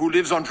 Who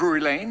lives on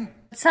Drury Lane?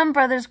 Some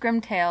Brothers Grimm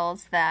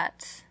tales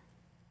that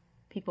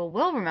people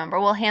will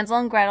remember. Well, Hansel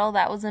and Gretel,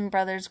 that was in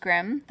Brothers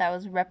Grimm. That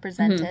was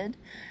represented.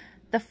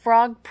 The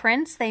Frog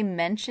Prince, they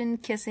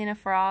mentioned kissing a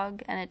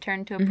frog and it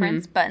turned to a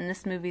prince, but in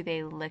this movie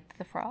they licked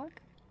the frog.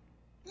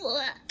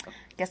 I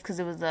guess because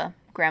it was a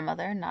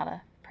grandmother, not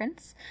a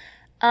prince.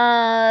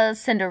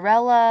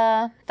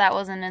 Cinderella, that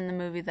wasn't in the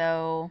movie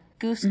though.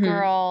 Goose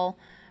Girl,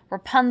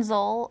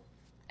 Rapunzel,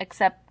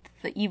 except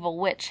the evil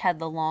witch had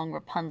the long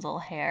Rapunzel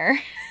hair.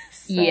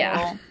 So,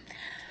 yeah.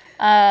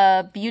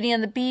 Beauty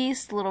and the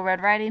Beast, Little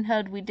Red Riding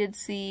Hood, we did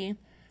see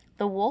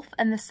The Wolf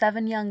and the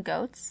Seven Young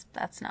Goats.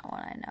 That's not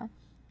one I know.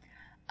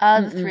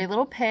 The Three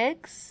Little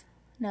Pigs,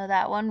 know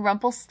that one.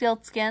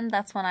 Rumpelstiltskin,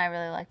 that's one I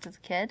really liked as a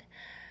kid.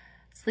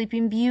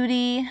 Sleeping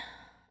Beauty,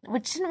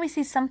 which didn't we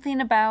see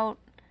something about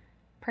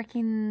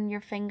pricking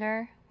your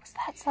finger? Was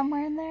that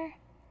somewhere in there?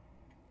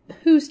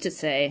 Who's to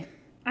say?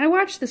 I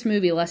watched this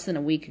movie less than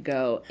a week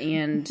ago,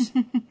 and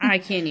I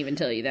can't even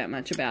tell you that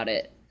much about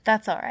it.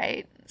 That's all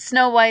right.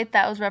 Snow White,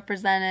 that was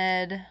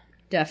represented.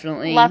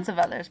 Definitely. Lots of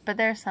others, but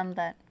there are some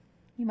that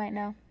you might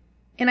know.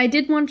 And I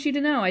did want you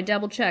to know, I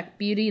double-checked,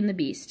 Beauty and the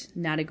Beast,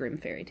 not a Grimm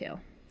fairy tale.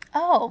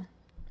 Oh,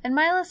 in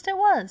my list it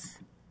was.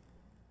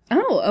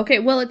 Oh, okay.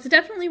 Well, it's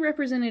definitely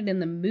represented in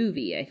the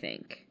movie, I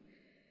think.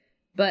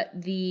 But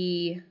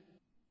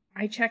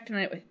I checked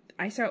and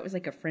I saw it was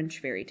like a French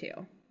fairy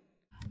tale.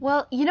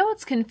 Well, you know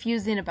what's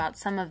confusing about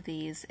some of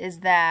these is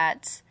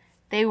that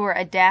they were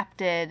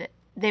adapted.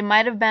 They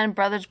might have been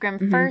Brothers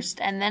Grimm first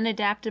and then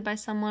adapted by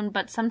someone,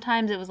 but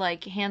sometimes it was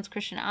like Hans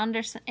Christian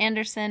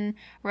Andersen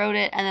wrote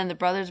it and then the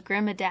Brothers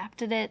Grimm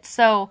adapted it.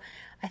 So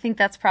I think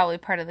that's probably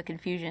part of the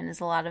confusion is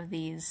a lot of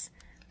these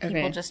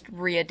people just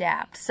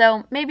readapt.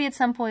 So maybe at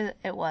some point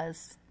it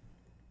was.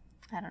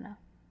 I don't know.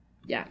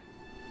 Yeah.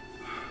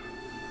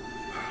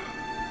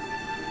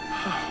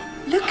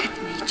 Look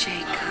at me,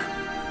 Jacob.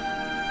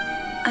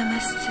 Am I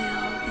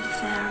still the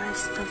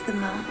fairest of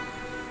them all?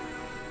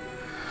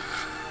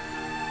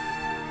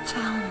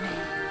 Tell me,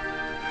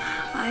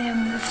 I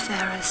am the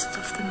fairest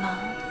of them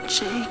all,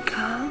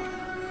 Jacob.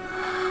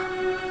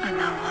 And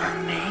I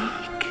will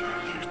make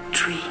your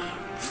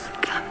dreams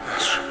come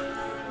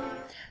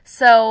true.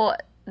 So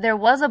there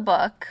was a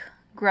book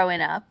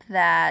growing up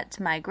that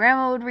my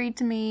grandma would read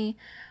to me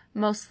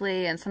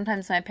mostly, and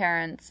sometimes my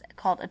parents,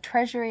 called A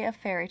Treasury of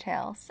Fairy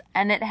Tales.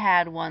 And it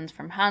had ones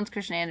from Hans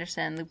Christian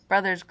Andersen, the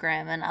Brothers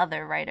Grimm, and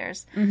other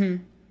writers.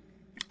 Mm-hmm.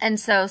 And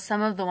so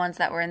some of the ones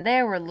that were in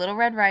there were Little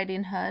Red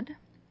Riding Hood,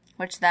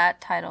 which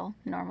that title,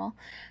 normal.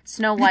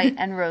 Snow White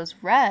and Rose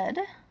Red.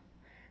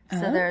 So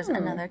there's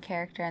another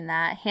character in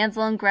that.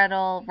 Hansel and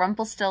Gretel,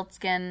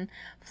 Rumpelstiltskin,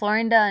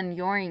 Florinda and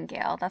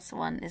Joringale. That's the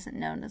one isn't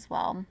known as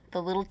well.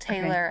 The Little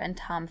Tailor and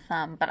Tom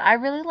Thumb. But I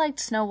really liked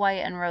Snow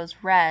White and Rose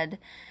Red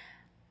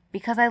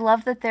because I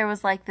loved that there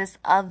was like this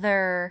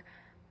other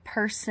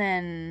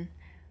person.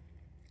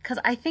 Because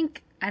I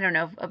think, I don't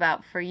know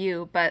about for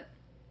you, but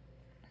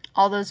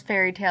all those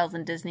fairy tales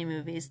and Disney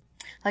movies,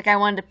 like I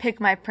wanted to pick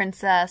my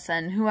princess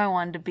and who I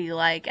wanted to be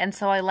like. And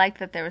so I liked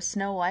that there was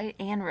Snow White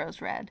and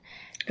Rose Red.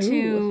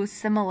 Two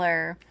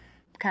similar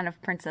kind of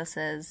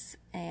princesses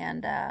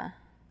and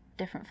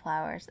different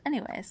flowers.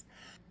 Anyways.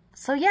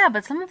 So yeah,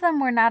 but some of them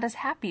were not as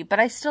happy, but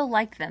I still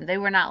liked them. They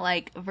were not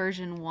like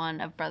version 1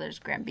 of Brothers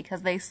Grimm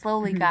because they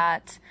slowly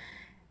got,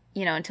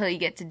 until you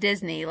get to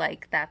Disney,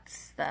 like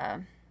that's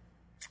the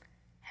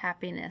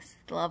happiness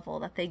level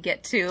that they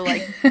get to.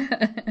 Like,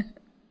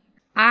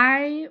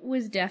 I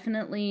was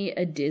definitely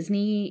a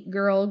Disney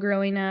girl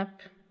growing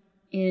up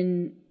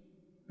in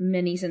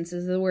many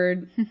senses of the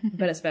word,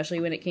 but especially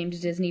when it came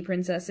to Disney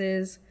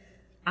princesses.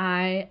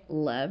 I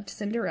loved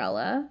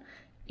Cinderella,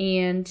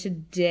 and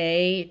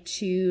today,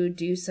 to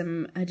do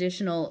some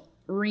additional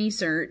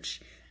research,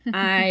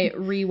 I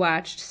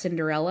rewatched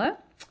Cinderella,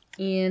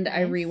 and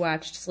I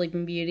rewatched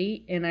Sleeping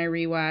Beauty, and I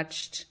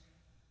rewatched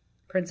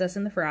Princess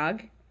and the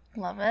Frog.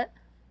 Love it.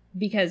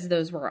 Because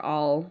those were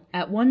all,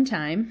 at one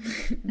time,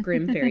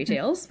 Grimm fairy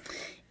tales.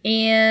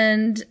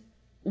 And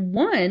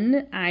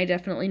one, I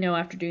definitely know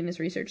after doing this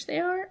research, they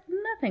are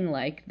nothing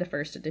like the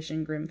first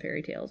edition Grimm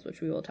fairy tales,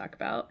 which we will talk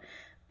about.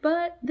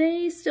 But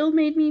they still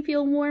made me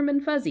feel warm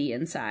and fuzzy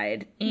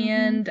inside.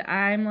 And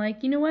I'm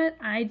like, you know what?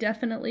 I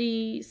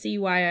definitely see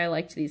why I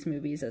liked these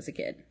movies as a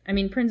kid. I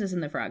mean, Princess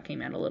and the Frog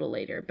came out a little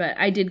later, but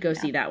I did go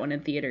see that one in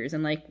theaters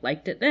and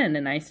liked it then,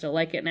 and I still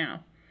like it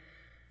now.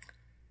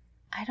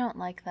 I don't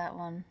like that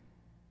one.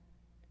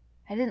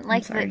 I didn't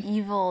like the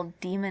evil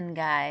demon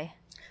guy.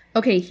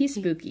 Okay, he's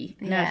spooky.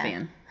 Not a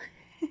fan.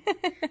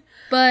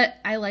 But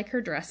I like her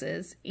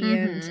dresses,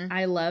 and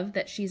I love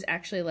that she's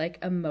actually like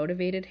a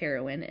motivated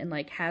heroine and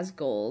like has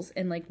goals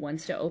and like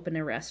wants to open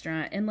a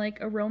restaurant and like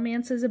a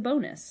romance is a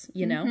bonus,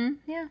 you know?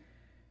 Yeah.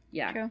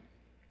 Yeah. True.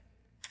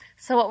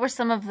 So what were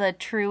some of the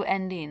true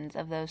endings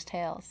of those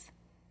tales?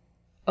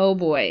 Oh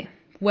boy.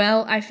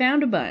 Well, I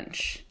found a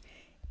bunch.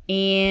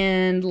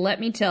 And let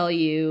me tell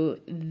you,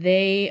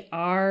 they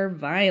are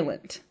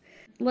violent.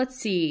 Let's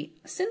see.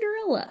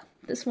 Cinderella.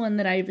 This one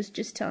that I was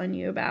just telling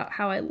you about,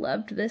 how I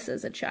loved this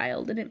as a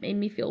child, and it made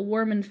me feel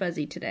warm and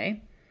fuzzy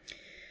today.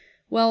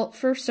 Well,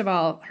 first of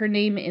all, her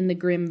name in the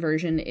Grimm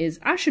version is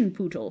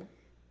Aschenputtel.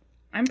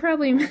 I'm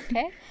probably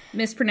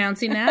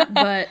mispronouncing that,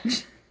 but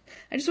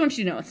I just want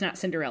you to know it's not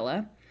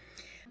Cinderella.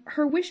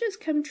 Her wishes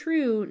come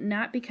true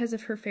not because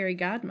of her fairy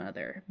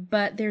godmother,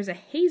 but there's a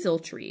hazel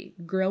tree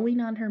growing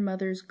on her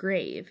mother's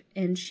grave,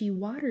 and she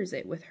waters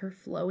it with her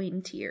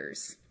flowing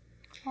tears.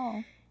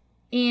 Oh.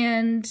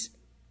 And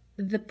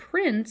the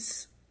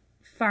prince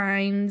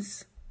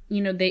finds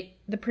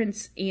the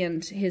prince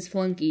and his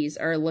flunkies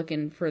are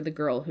looking for the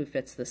girl who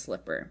fits the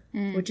slipper,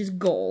 which is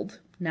gold,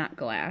 not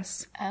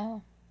glass.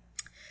 Oh.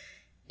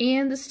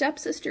 And the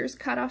stepsisters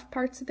cut off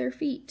parts of their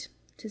feet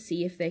to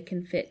see if they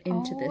can fit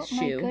into this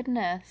shoe. Oh, my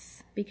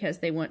goodness. Because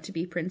they want to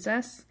be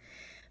princess.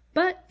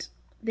 But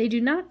they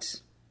do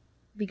not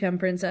become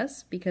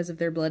princess because of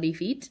their bloody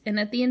feet. And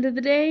at the end of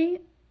the day,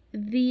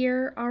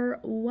 there are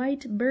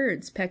white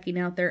birds pecking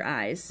out their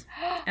eyes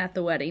at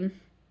the wedding.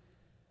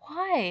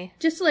 Why?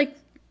 Just to, like,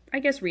 I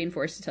guess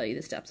reinforce to tell you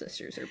the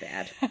stepsisters are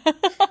bad.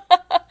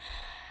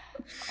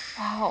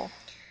 Wow.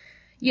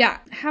 Yeah,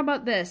 how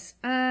about this?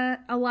 A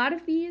lot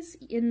of these,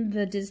 in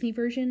the Disney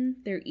version,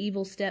 they're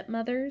evil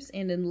stepmothers,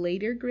 and in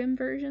later Grimm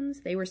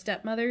versions, they were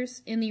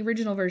stepmothers. In the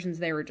original versions,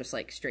 they were just,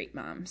 like, straight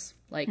moms.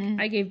 Like,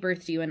 I gave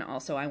birth to you, and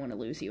also I want to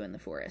lose you in the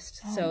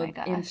forest. Oh, so my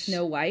gosh. in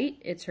Snow White,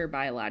 it's her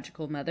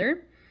biological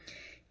mother.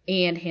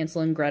 And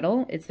Hansel and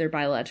Gretel, it's their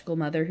biological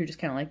mother who just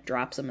kind of, like,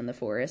 drops them in the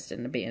forest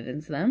and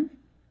abandons them.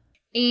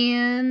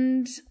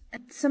 And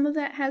some of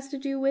that has to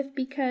do with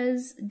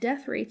because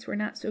death rates were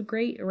not so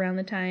great around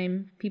the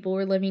time people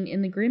were living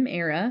in the Grimm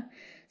era.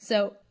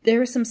 So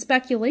there is some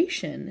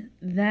speculation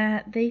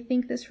that they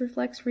think this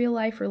reflects real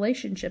life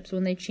relationships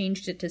when they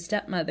changed it to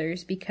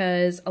stepmothers,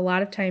 because a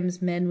lot of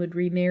times men would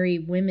remarry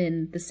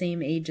women the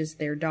same age as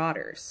their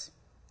daughters.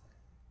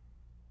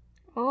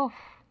 Oh.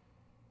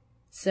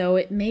 So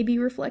it may be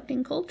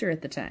reflecting culture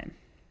at the time.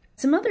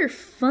 Some other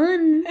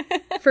fun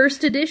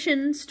first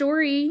edition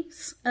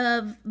stories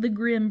of the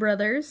Grimm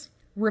brothers.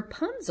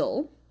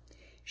 Rapunzel,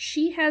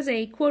 she has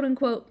a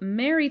quote-unquote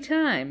merry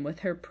time with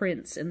her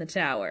prince in the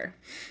tower.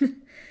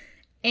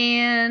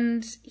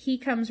 And he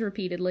comes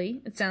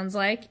repeatedly, it sounds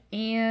like,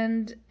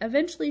 and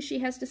eventually she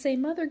has to say,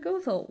 Mother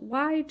Gothel,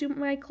 why do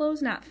my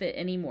clothes not fit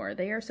anymore?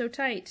 They are so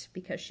tight,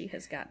 because she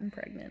has gotten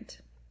pregnant.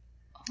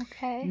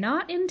 Okay.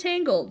 Not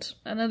Entangled,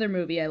 another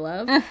movie I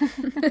love.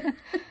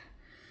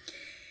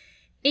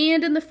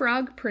 And in The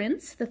Frog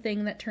Prince, the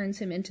thing that turns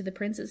him into the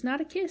prince is not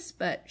a kiss,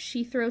 but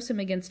she throws him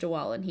against a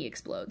wall and he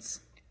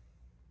explodes.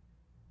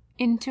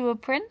 Into a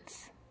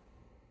prince?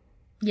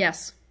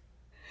 Yes.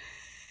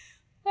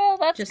 Well,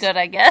 that's good,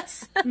 I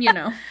guess. You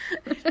know.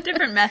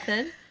 Different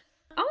method.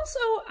 Also,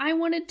 I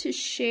wanted to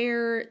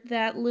share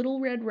that Little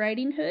Red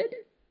Riding Hood.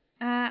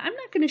 I'm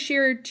not going to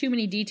share too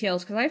many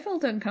details because I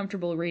felt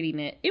uncomfortable reading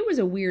it. It was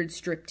a weird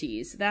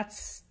striptease.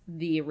 That's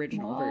the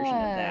original version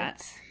of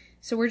that.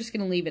 So we're just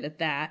going to leave it at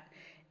that.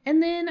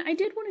 And then I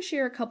did want to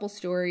share a couple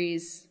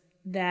stories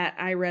that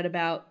I read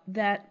about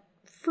that,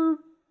 for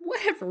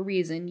whatever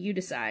reason you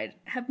decide,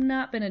 have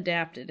not been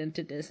adapted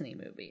into Disney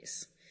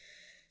movies.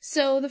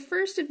 So the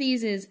first of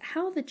these is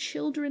How the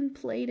Children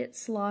Played at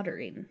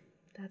Slaughtering.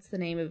 That's the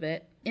name of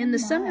it. And the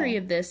summary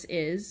of this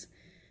is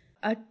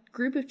a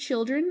group of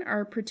children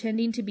are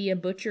pretending to be a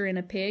butcher and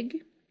a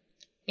pig,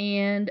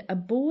 and a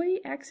boy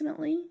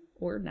accidentally,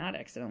 or not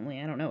accidentally,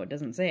 I don't know, it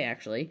doesn't say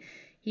actually,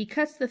 he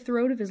cuts the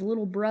throat of his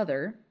little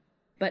brother.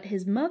 But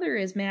his mother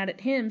is mad at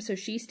him, so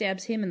she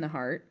stabs him in the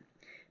heart.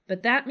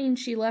 But that means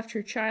she left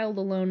her child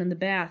alone in the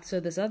bath,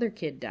 so this other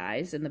kid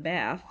dies in the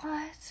bath.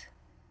 What?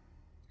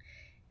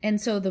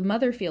 And so the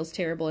mother feels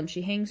terrible and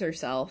she hangs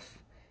herself.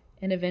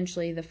 And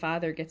eventually the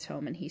father gets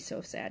home and he's so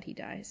sad he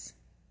dies.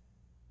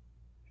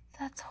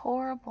 That's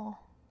horrible.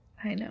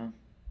 I know.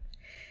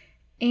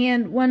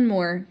 And one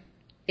more.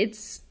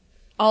 It's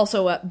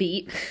also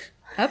upbeat.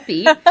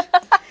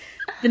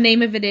 The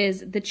name of it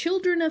is The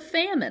Children of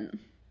Famine.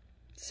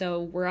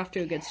 So we're off to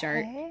a good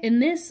start. In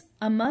this,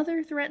 a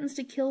mother threatens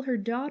to kill her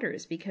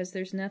daughters because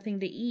there's nothing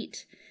to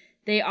eat.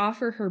 They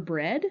offer her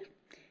bread,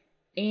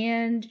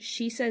 and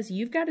she says,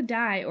 you've got to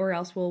die or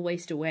else we'll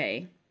waste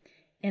away.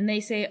 And they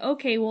say,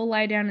 okay, we'll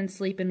lie down and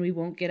sleep and we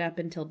won't get up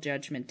until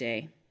Judgment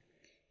Day.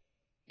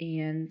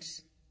 And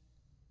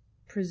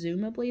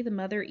presumably the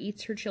mother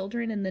eats her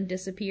children and then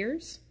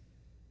disappears.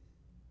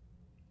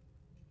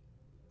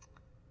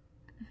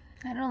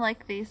 I don't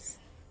like these.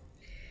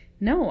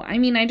 No, I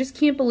mean, I just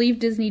can't believe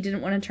Disney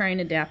didn't want to try and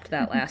adapt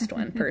that last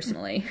one,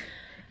 personally.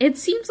 It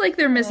seems like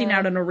they're missing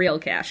out on a real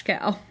cash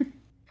cow.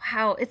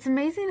 Wow, it's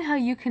amazing how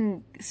you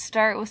can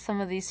start with some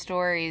of these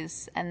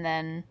stories and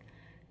then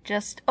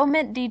just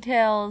omit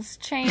details,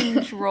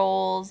 change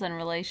roles and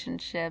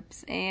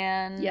relationships,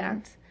 and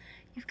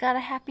you've got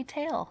a happy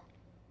tale.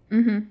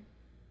 Mm-hmm.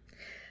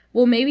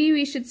 Well, maybe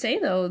we should say,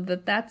 though,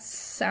 that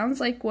sounds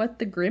like what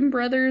the Grimm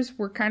brothers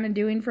were kind of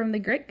doing from the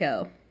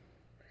get-go.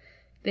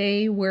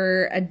 They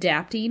were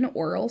adapting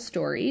oral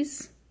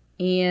stories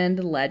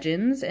and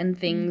legends and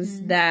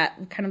things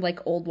that kind of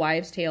like old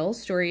wives'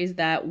 tales, stories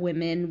that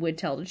women would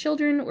tell to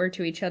children or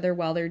to each other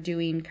while they're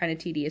doing kind of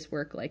tedious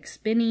work like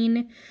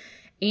spinning.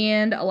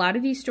 And a lot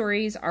of these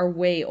stories are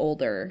way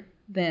older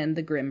than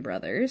the Grimm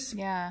brothers.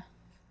 Yeah.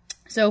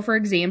 So, for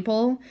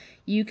example,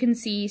 you can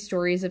see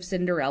stories of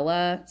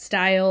Cinderella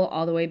style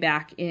all the way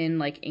back in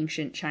like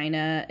ancient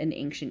China and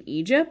ancient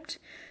Egypt.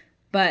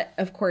 But,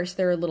 of course,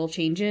 there are little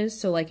changes.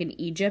 So, like in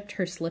Egypt,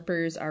 her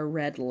slippers are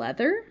red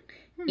leather.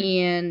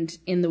 And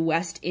in the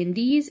West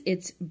Indies,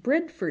 it's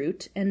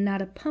breadfruit and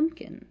not a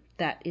pumpkin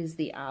that is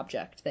the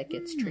object that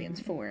gets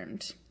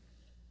transformed.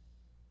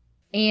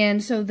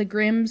 And so the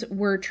Grimms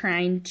were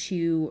trying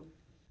to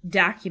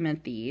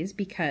document these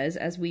because,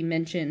 as we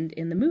mentioned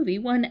in the movie,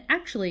 one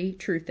actually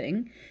true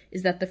thing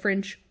is that the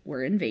French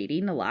were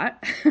invading a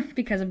lot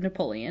because of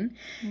Napoleon.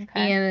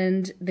 Okay.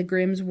 And the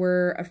Grimms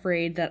were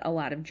afraid that a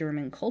lot of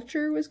German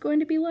culture was going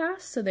to be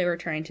lost, so they were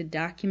trying to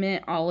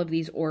document all of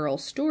these oral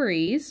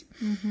stories.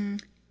 Mm-hmm.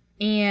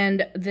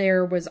 And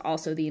there was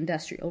also the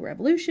Industrial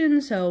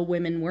Revolution, so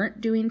women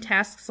weren't doing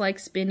tasks like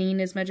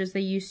spinning as much as they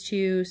used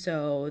to,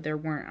 so there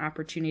weren't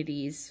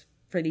opportunities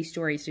for these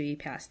stories to be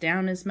passed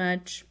down as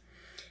much.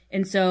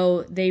 And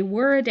so they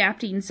were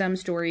adapting some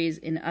stories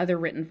in other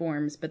written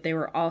forms, but they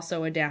were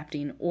also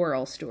adapting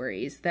oral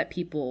stories that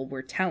people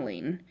were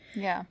telling.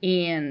 Yeah.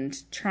 And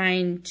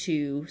trying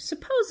to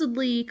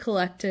supposedly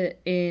collect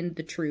it in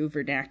the true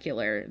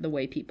vernacular, the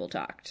way people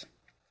talked.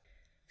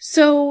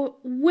 So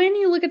when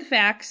you look at the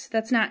facts,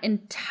 that's not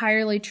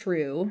entirely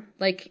true.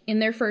 Like in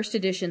their first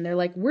edition, they're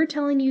like, we're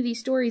telling you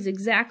these stories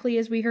exactly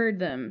as we heard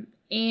them.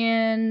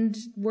 And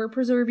we're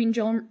preserving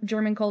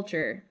German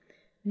culture.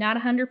 Not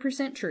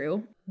 100%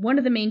 true. One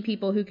of the main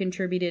people who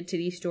contributed to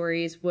these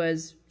stories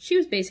she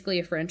was basically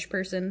a French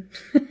person.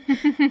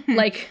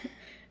 Like,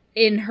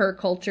 in her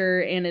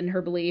culture and in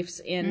her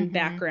beliefs and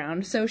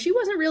background. So she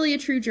wasn't really a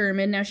true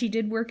German. Now, she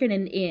did work in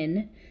an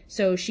inn,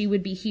 so she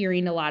would be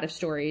hearing a lot of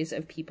stories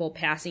of people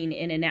passing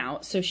in and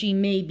out. So she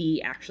may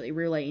be actually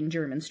relaying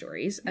German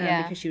stories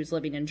because she was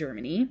living in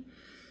Germany.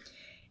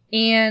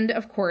 And,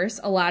 of course,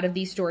 a lot of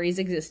these stories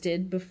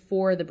existed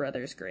before the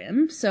Brothers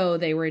Grimm, so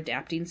they were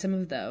adapting some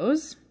of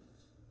those.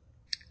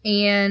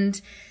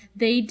 And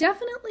they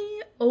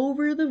definitely,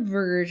 over the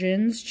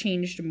versions,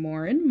 changed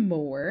more and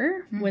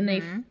more. Mm-hmm. When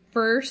they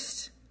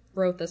first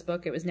wrote this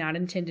book, it was not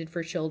intended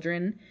for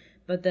children,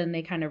 but then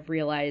they kind of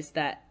realized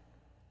that,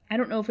 I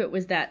don't know if it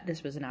was that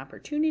this was an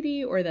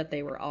opportunity or that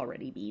they were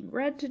already being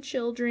read to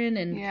children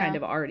and kind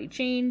of already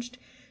changed.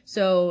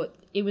 So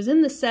it was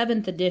in the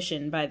 7th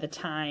edition by the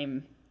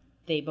time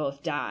they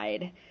both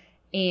died,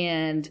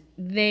 and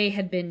they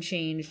had been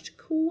changed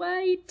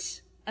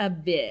quite a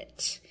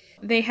bit.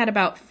 They had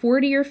about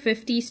 40 or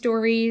 50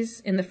 stories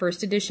in the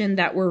first edition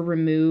that were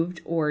removed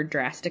or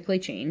drastically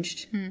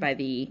changed by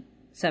the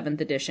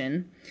 7th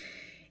edition.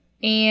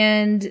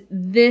 And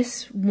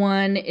this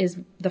one is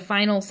the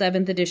final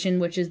 7th edition,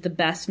 which is the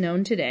best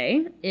known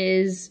today,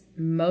 is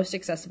most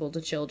accessible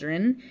to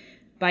children.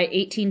 By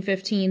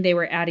 1815, they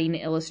were adding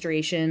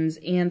illustrations,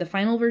 and the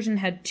final version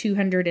had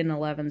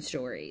 211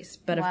 stories.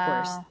 But of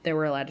course, there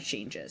were a lot of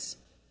changes.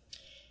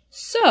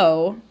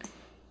 So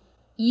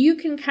you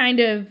can kind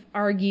of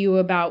argue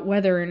about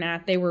whether or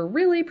not they were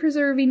really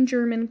preserving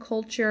German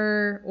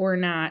culture or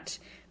not.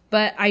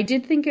 But I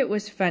did think it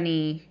was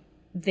funny.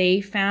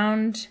 They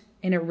found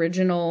an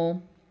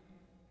original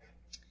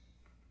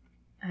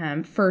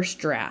first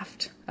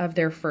draft of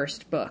their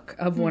first book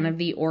of one of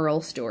the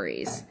oral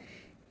stories.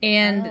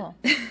 And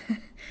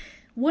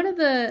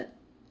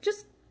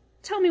just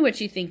tell me what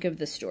you think of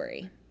the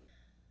story.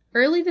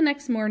 Early the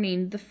next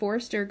morning, the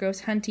Forester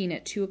goes hunting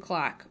at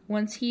 2:00.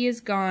 Once he is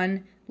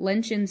gone,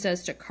 Lenchen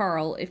says to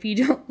Carl, if you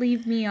don't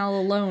leave me all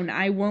alone,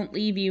 I won't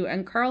leave you.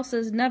 And Carl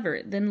says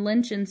never. Then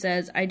Lenchen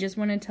says, I just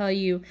want to tell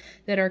you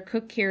that our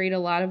cook carried a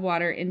lot of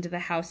water into the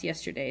house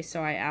yesterday,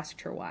 so I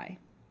asked her why.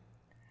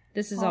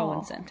 This is all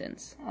one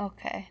sentence.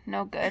 Okay,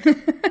 no good.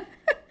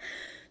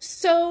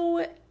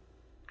 So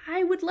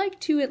I would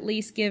like to at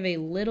least give a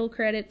little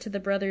credit to the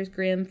Brothers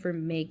Grimm for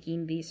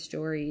making these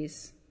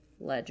stories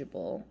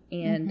legible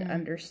and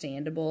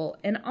understandable.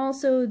 And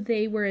also,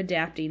 they were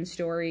adapting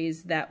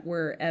stories that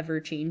were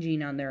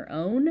ever-changing on their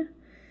own.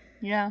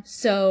 Yeah.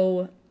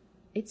 So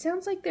it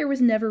sounds like there was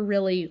never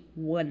really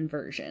one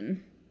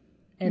version,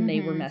 and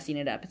they were messing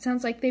it up. It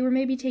sounds like they were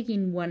maybe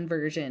taking one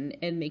version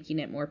and making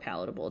it more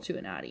palatable to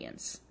an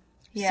audience.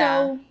 Yeah.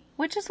 So,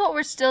 which is what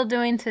we're still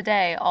doing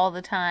today all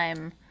the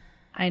time.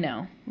 I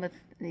know. With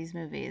these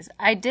movies.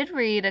 I did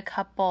read a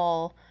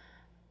couple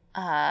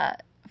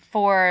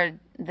for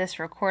this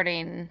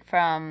recording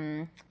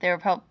from,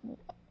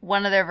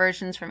 one of their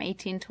versions from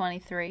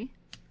 1823.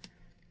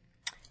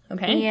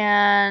 Okay.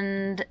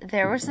 And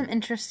there were some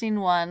interesting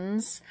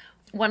ones.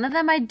 One of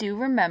them I do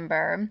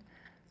remember,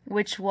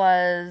 which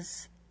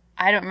was,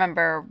 I don't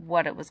remember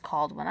what it was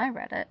called when I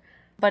read it,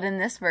 but in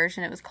this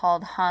version it was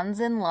called Hans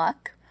in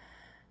Luck.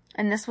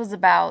 And this was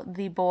about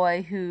the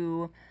boy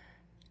who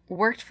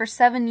worked for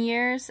 7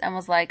 years and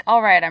was like,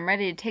 all right, I'm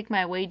ready to take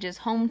my wages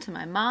home to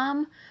my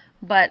mom.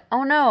 But,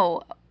 oh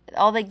no,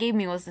 all they gave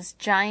me was this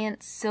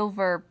giant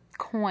silver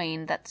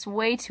coin that's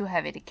way too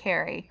heavy to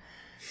carry.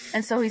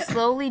 And so he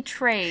slowly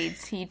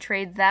trades. He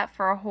trades that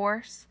for a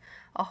horse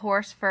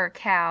for a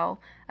cow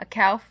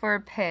for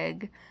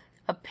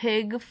a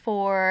pig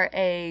for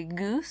a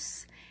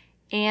goose,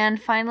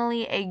 and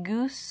finally a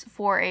goose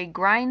for a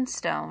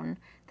grindstone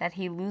that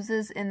he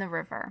loses in the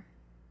river.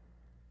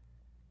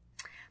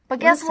 But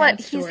guess what?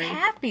 He's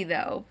happy,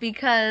 though,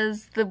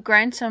 because the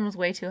grindstone was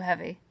way too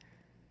heavy.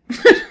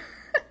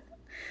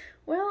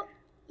 Well,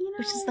 you know,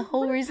 which is the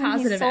whole reason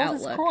he sold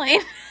his coin.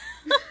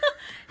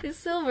 He's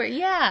silver.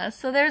 Yeah,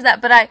 so there's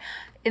that. But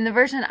in the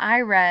version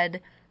I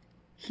read,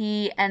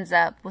 he ends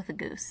up with a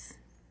goose,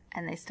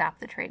 and they stop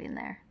the trading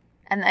there.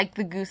 And, like,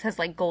 the goose has,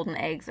 like, golden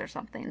eggs or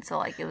something, so,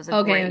 like, it was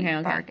a great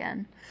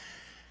bargain.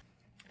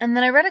 And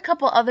then I read a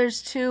couple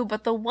others, too,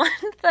 but the one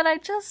that I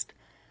just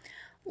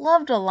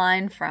loved a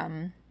line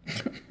from.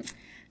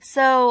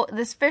 So,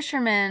 this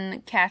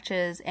fisherman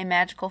catches a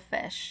magical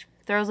fish,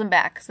 throws him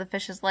back, because the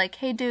fish is like,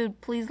 hey, dude,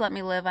 please let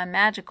me live, I'm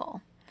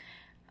magical.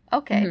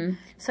 Okay,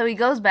 so he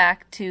goes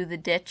back to the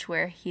ditch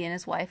where he and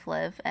his wife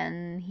live,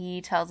 and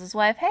he tells his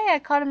wife, hey, I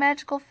caught a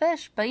magical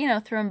fish, but,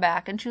 threw him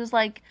back. And she was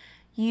like,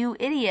 you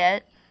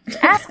idiot.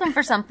 Ask him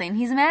for something.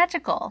 He's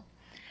magical.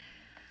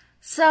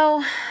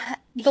 So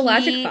the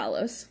logic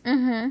follows.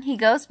 He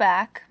goes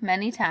back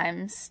many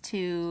times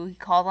he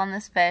calls on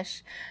this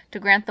fish to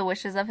grant the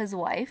wishes of his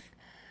wife,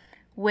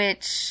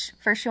 which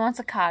first she wants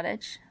a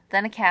cottage,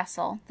 then a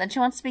castle, then she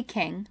wants to be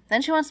king,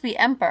 then she wants to be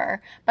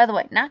emperor. By the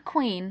way, not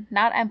queen,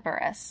 not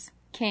empress.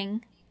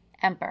 King,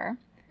 emperor.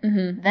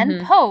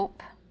 Then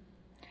pope,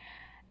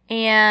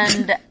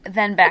 and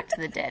then back to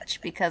the ditch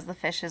because the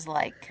fish is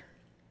like,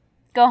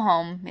 go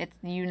home.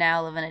 You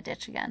now live in a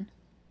ditch again.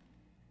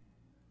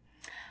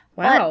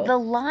 Wow. But the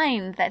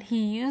line that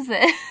he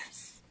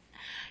uses,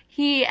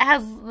 he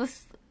has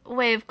this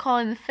way of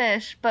calling the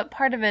fish, but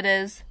part of it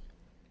is,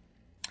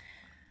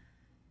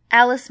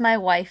 Alice, my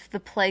wife, the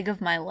plague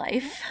of my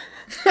life.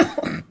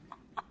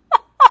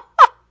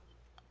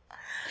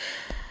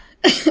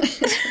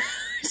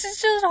 This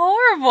is just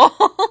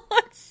horrible.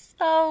 It's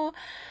so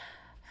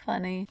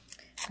funny.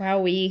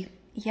 Wowee.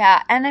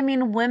 Yeah, and I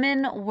mean,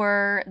 women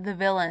were the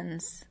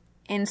villains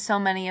in so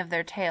many of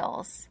their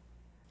tales.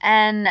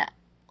 And,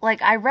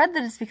 like, I read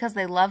that it's because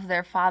they loved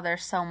their father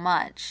so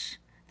much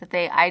that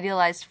they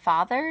idealized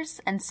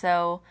fathers, and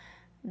so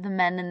the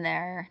men in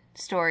their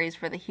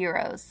stories were the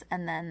heroes,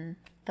 and then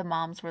the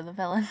moms were the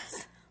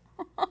villains.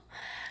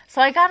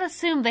 So I gotta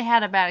assume they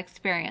had a bad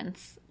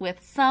experience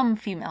with some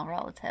female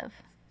relative.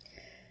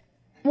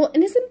 Well,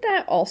 and isn't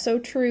that also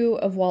true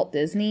of Walt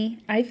Disney?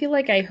 I feel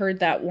like I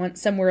heard that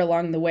once somewhere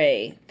along the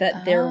way,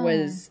 that there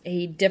was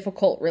a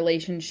difficult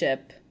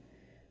relationship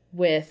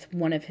with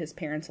one of his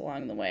parents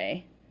along the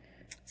way.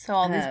 So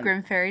all these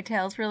Grimm fairy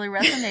tales really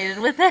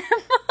resonated with him.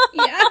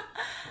 Yeah.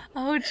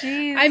 Oh,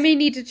 jeez. I may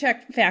need to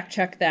fact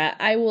check that.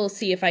 I will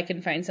see if I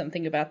can find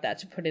something about that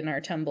to put in our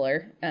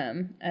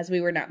Tumblr, as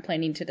we were not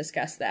planning to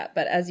discuss that.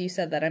 But as you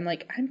said that, I'm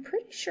like, I'm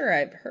pretty sure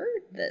I've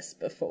heard this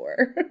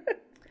before.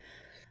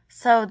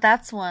 So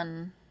that's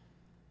one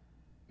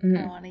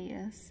I want to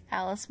use.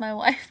 Alice, my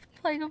wife,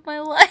 the plague of my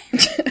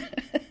life.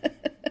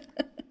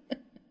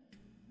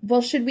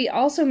 Well, should we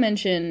also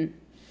mention,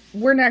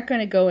 we're not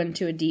going to go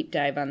into a deep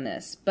dive on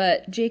this,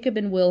 but Jacob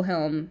and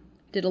Wilhelm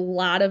did a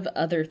lot of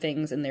other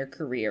things in their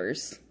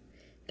careers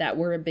that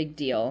were a big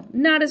deal.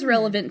 Not as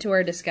relevant to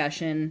our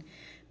discussion,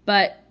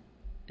 but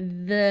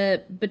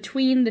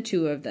between the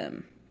two of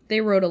them,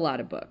 they wrote a lot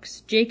of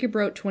books. Jacob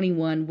wrote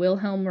 21,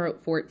 Wilhelm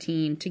wrote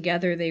 14.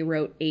 Together they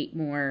wrote 8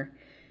 more.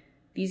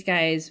 These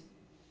guys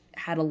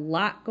had a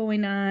lot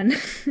going on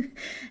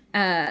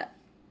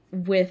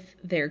with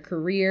their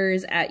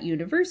careers at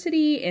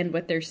university and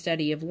with their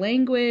study of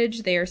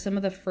language. They are some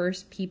of the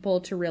first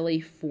people to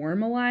really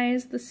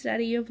formalize the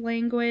study of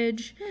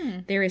language.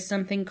 There is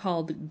something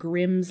called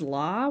Grimm's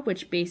Law,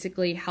 which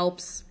basically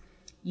helps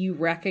you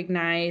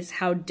recognize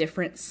how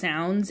different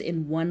sounds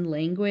in one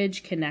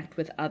language connect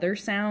with other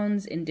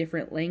sounds in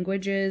different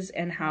languages,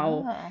 and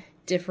how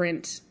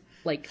different,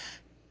 like,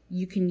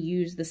 you can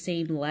use the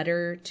same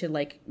letter to,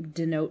 like,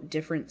 denote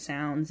different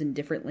sounds in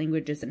different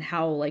languages, and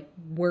how, like,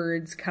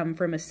 words come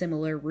from a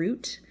similar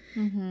root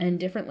in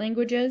different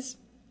languages.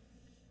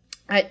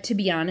 To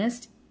be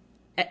honest,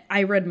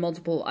 I read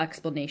multiple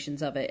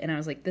explanations of it, and I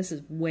was like, this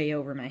is way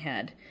over my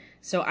head.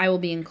 So I will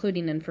be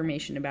including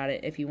information about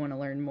it if you want to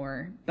learn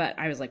more. But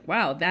I was like,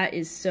 wow, that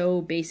is so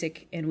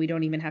basic, and we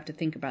don't even have to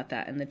think about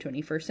that in the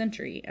 21st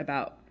century,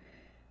 about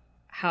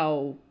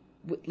how,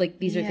 like,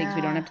 these are things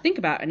we don't have to think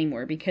about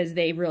anymore, because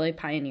they really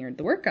pioneered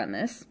the work on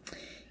this.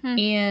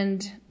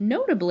 And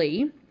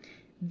notably,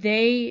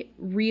 they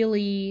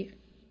really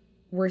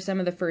were some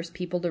of the first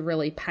people to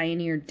really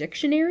pioneer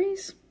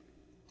dictionaries.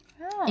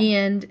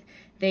 And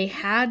they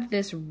had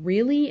this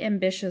really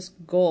ambitious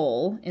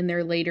goal in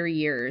their later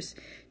years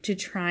to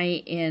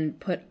try and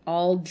put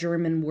all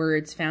German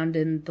words found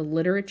in the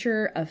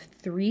literature of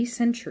 3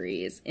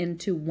 centuries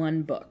into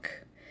one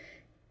book.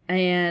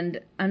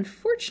 And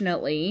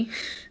unfortunately,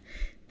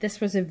 this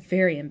was a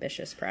very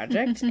ambitious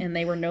project, and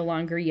they were no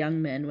longer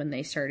young men when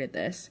they started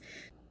this.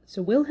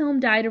 So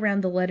Wilhelm died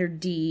around the letter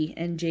D,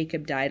 and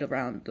Jacob died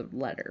around the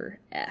letter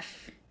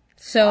F.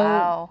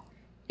 So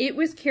it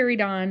was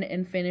carried on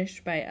and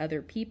finished by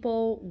other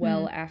people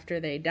well after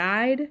they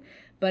died,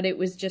 but it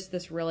was just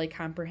this really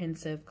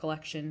comprehensive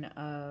collection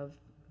of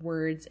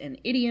words and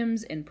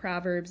idioms and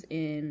proverbs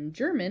in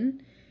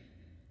German,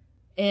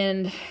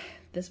 and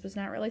this was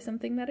not really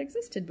something that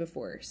existed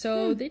before.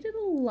 So they did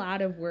a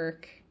lot of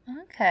work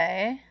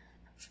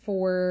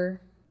for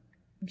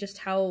just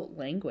how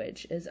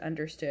language is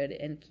understood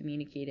and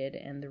communicated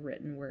and the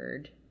written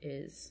word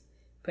is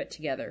put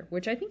together,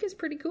 which I think is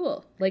pretty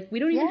cool. Like, we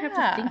don't even have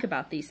to think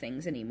about these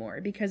things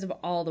anymore because of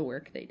all the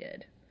work they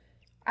did.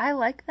 I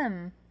like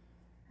them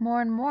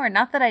more and more.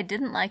 Not that I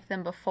didn't like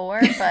them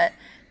before, but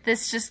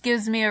this just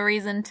gives me a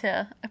reason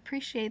to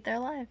appreciate their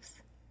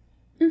lives.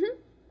 Mm-hmm.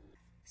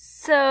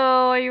 So,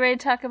 are you ready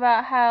to talk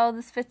about how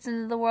this fits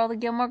into the world of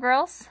Gilmore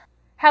Girls?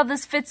 How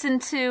this fits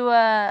into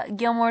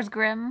Gilmore's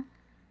Grimm?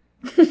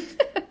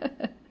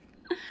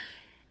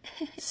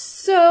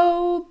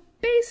 So,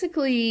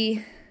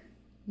 basically,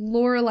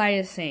 Lorelai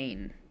is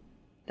saying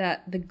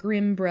that the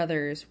Grimm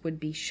brothers would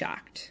be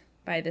shocked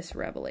by this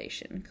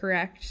revelation,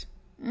 correct?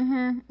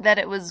 Mm-hmm. That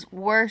it was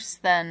worse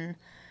than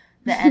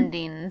the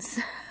endings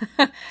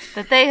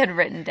that they had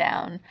written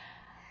down.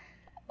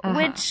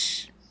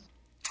 Which,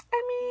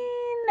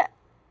 I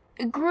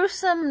mean,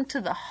 gruesome to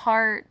the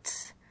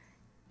heart,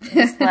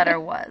 this letter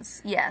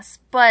was, yes.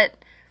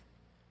 But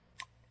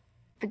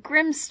the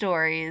Grimm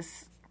story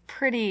is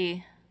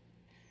pretty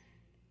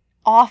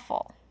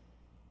awful.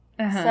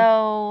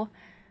 So,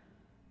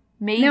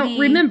 maybe... Now,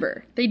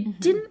 remember, they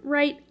didn't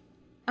write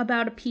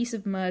about a piece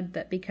of mud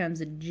that becomes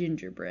a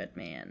gingerbread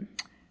man.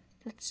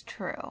 That's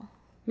true.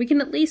 We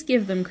can at least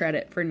give them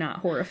credit for not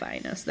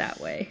horrifying us that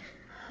way.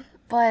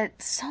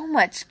 But so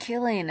much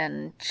killing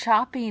and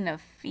chopping of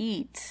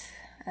feet.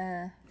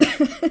 And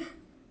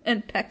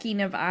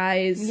pecking of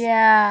eyes.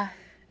 Yeah.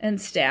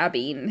 And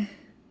stabbing.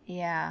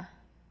 Yeah.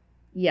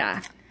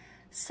 Yeah.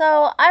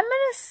 So, I'm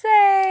gonna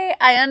say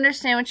I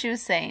understand what she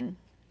was saying.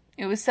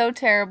 It was so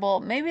terrible.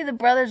 Maybe the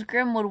Brothers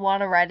Grimm would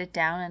want to write it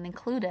down and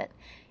include it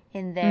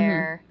in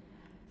their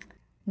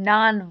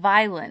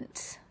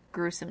non-violent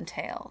gruesome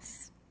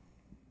tales.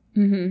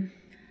 Mm-hmm.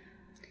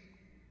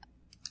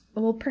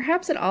 Well,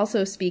 perhaps it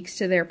also speaks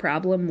to their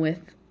problem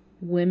with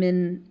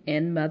women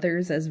and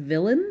mothers as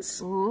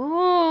villains.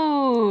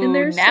 Ooh, in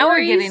their now we're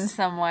stories. getting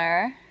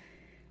somewhere.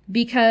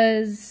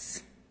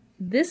 Because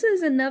this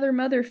is another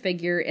mother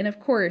figure, and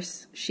of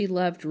course, she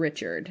loved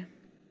Richard.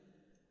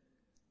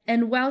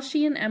 And while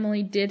she and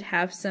Emily did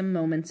have some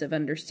moments of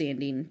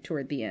understanding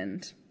toward the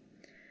end,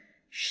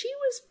 she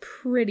was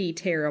pretty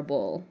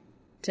terrible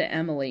to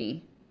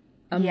Emily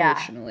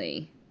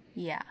emotionally.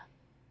 Yeah.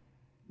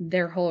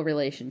 Their whole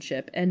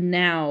relationship. And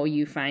now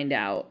you find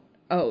out,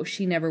 oh,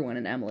 she never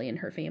wanted Emily and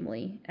her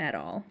family at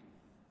all.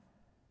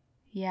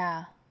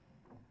 Yeah.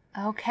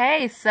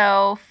 Okay,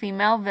 so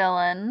female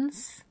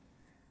villains.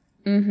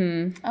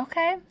 Mm-hmm.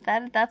 Okay,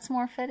 that's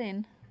more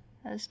fitting.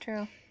 That is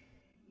true.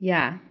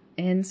 Yeah.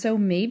 And so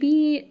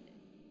maybe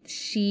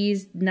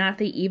she's not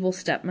the evil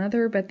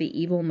stepmother, but the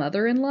evil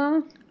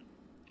mother-in-law.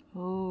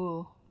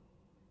 Ooh.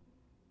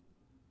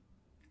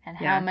 And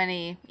Yeah. how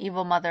many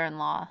evil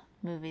mother-in-law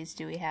movies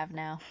do we have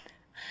now?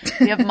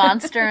 We have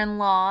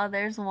Monster-in-Law.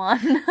 There's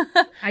one.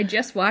 I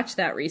just watched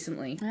that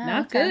recently. Oh,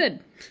 Not okay.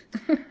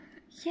 good.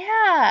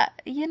 Yeah,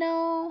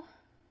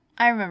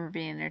 I remember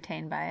being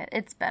entertained by it.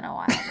 It's been a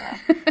while,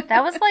 though.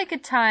 That was like a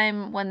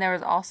time when there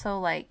was also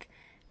like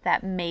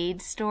that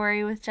Maid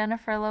story with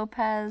Jennifer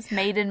Lopez,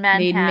 Maid in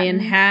Manhattan. Maid in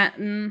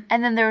Manhattan.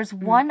 And then there was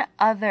one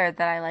other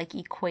that I like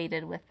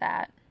equated with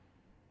that.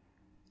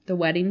 The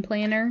Wedding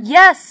Planner.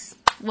 Yes!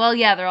 Well,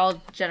 yeah, they're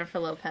all Jennifer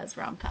Lopez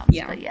rom-coms,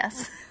 Yeah. but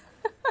yes.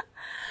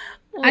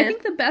 I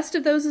think the best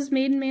of those is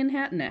Maid in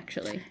Manhattan,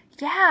 actually.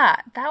 Yeah,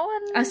 that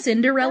one... A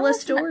Cinderella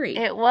story.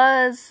 It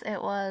was.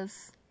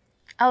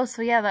 Oh,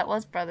 so yeah, that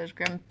was Brothers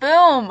Grimm.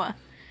 Boom!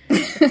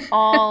 It's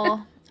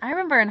all... I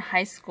remember in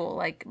high school,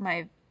 like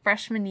my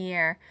freshman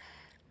year,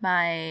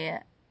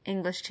 my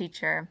English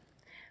teacher...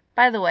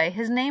 By the way,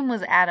 his name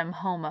was Adam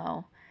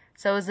Homo.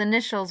 So his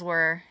initials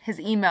were...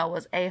 His email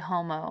was A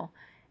Homo.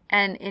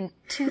 And in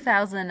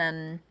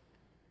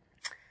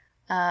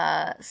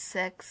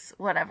 2006,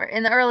 whatever,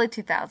 in the early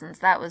 2000s,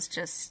 that was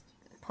just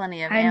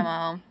plenty of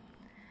ammo.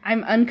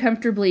 I'm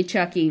uncomfortably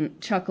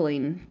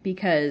chuckling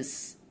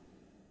because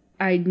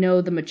I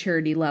know the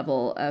maturity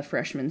level of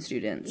freshman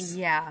students.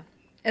 Yeah,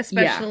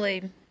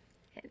 especially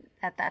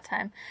at that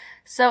time.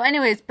 So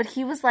anyways, but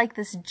he was like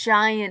this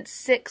giant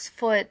 6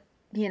 foot,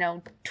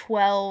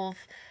 12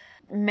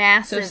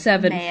 massive So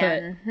 7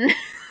 man. foot.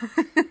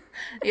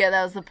 Yeah,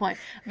 that was the point.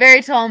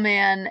 Very tall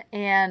man,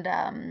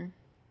 and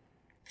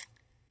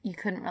you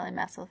couldn't really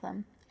mess with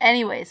him.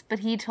 Anyways, but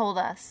he told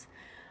us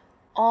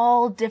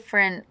all the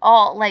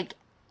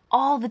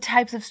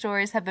types of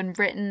stories have been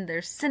written.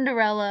 There's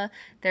Cinderella,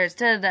 there's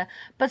da-da-da.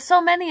 But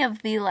so many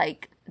of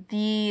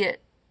the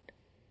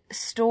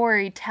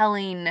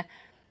storytelling,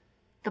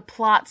 the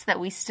plots that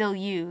we still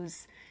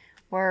use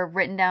were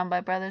written down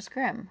by Brothers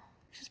Grimm,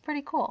 which is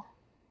pretty cool.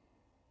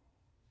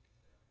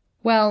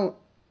 Well,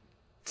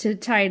 to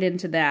tie it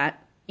into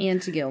that and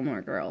to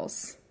Gilmore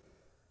Girls,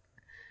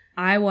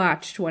 I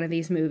watched one of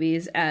these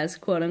movies as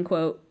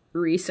quote-unquote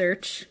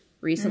research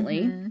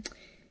recently. Mm-hmm.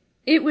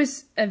 It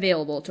was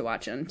available to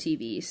watch on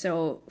TV,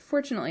 so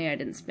fortunately I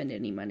didn't spend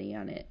any money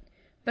on it.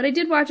 But I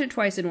did watch it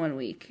twice in 1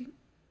 week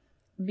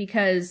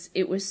because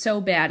it was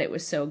so bad, it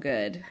was so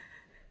good.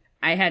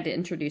 I had to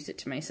introduce it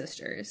to my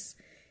sisters.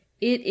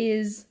 It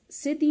is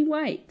Sydney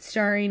White,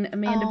 starring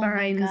Amanda Oh my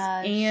Bynes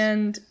gosh.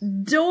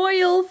 and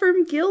Doyle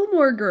from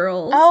Gilmore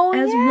Girls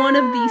as yeah. one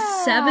of the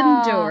 7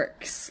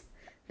 dorks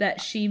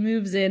that she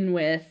moves in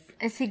with.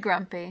 Is he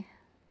grumpy?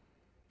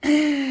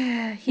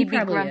 He He'd be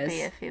probably grumpy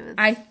is. if he was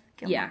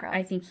Yeah, Girls.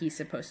 I think he's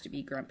supposed to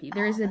be grumpy.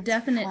 There is a that's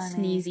definite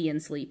funny. sneezy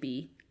and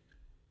sleepy.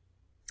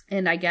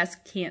 And I guess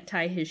can't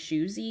tie his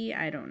shoesy.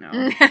 I don't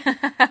know.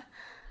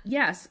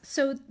 Yes,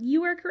 so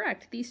you are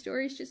correct. These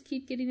stories just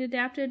keep getting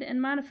adapted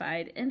and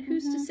modified. And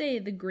who's to say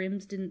the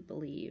Grimms didn't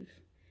believe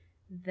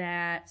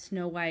that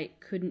Snow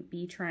White couldn't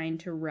be trying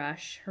to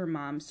rush her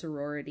mom's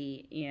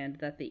sorority and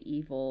that the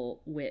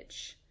evil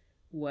witch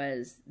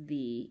was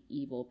the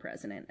evil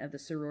president of the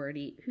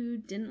sorority who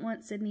didn't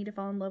want Sydney to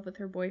fall in love with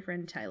her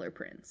boyfriend, Tyler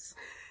Prince.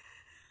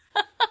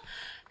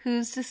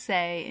 Who's to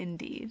say,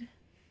 indeed?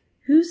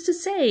 Who's to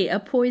say a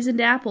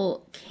poisoned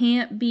apple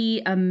can't be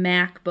a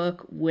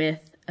MacBook with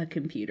a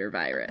computer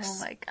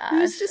virus? Oh my gosh.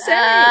 Who's to say?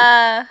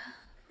 Oh,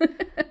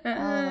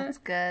 that's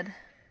good.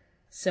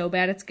 So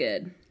bad it's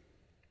good.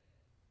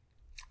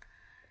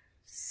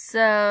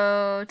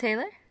 So,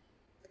 Taylor?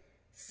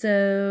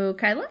 So,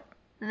 Kyla?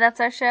 That's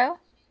our show?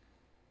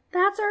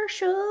 That's our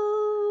show.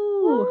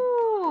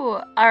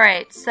 Ooh. All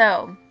right,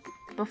 so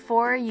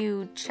before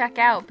you check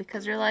out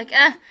because you're like,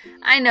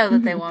 I know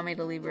that they want me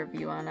to leave a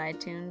review on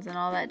iTunes and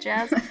all that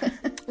jazz,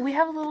 we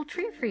have a little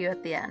treat for you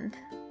at the end.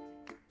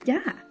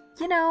 Yeah.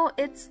 You know,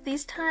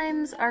 these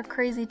times are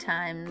crazy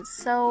times,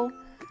 so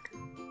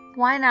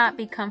why not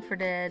be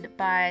comforted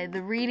by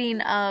the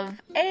reading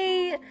of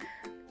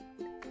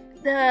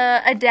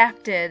the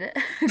adapted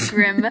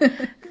Grimm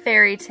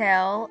fairy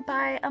tale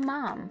by a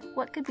mom?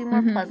 What could be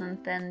more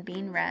pleasant than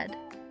being read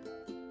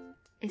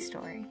a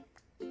story?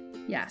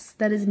 Yes,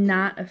 that is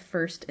not a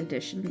first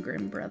edition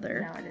Grimm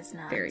brother No, it is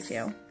not. fairy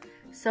tale.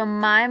 So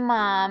my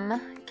mom,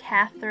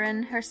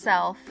 Catherine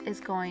herself, is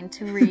going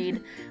to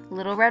read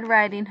Little Red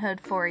Riding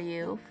Hood for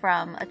you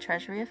from A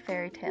Treasury of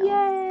Fairy Tales.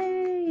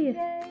 Yay!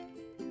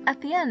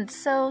 At the end,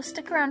 so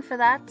stick around for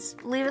that.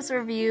 Leave us a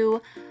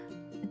review.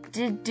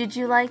 Did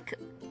you like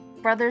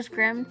Brothers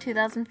Grimm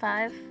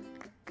 2005?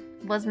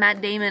 Was Matt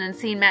Damon and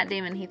seeing Matt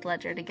Damon and Heath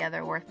Ledger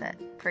together worth it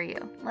for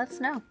you? Let us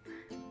know.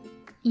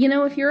 You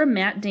know, if you're a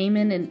Matt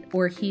Damon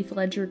or Heath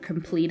Ledger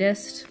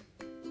completist,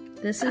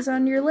 this is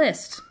on your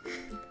list.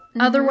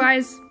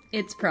 Otherwise,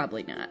 it's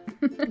probably not.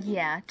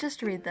 Yeah,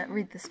 just read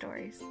the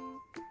stories.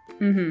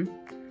 The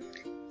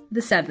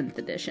 7th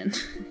edition.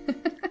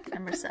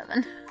 Number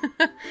 7.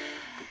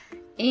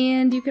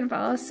 And you can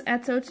follow us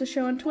at So It's a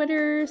Show on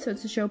Twitter, So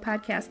It's a Show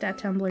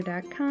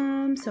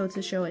podcast@tumblr.com, So It's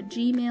a Show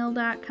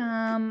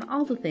 @gmail.com,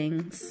 all the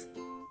things.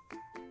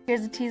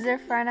 Here's a teaser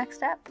for our next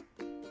step.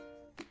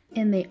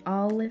 And they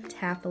all lived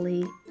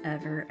happily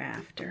ever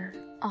after.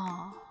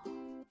 Aww.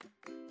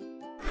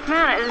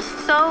 Man, it is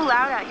so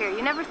loud out here.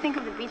 You never think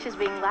of the beach as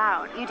being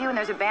loud. You do when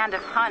there's a band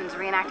of Huns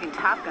reenacting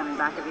Top Gun in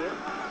back of you.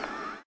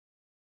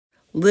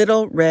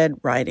 Little Red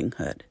Riding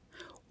Hood.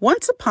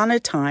 Once upon a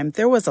time,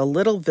 there was a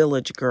little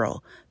village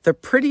girl, the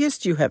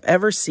prettiest you have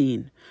ever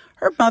seen.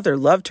 Her mother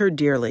loved her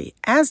dearly,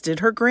 as did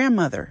her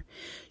grandmother.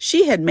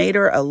 She had made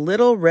her a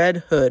little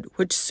red hood,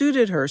 which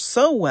suited her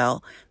so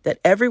well that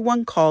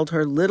everyone called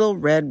her Little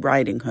Red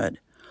Riding Hood.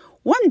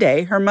 One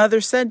day, her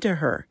mother said to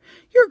her,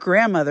 "Your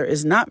grandmother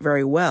is not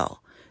very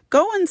well.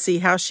 Go and see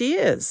how she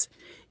is.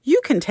 You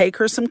can take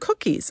her some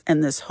cookies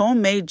and this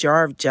homemade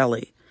jar of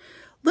jelly."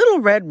 Little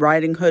Red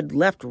Riding Hood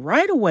left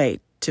right away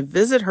to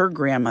visit her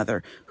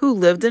grandmother, who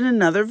lived in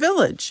another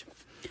village.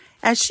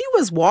 As she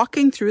was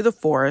walking through the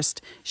forest,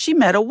 she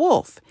met a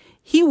wolf.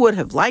 He would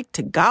have liked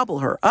to gobble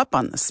her up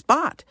on the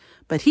spot,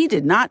 but he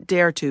did not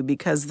dare to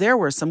because there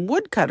were some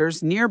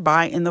woodcutters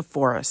nearby in the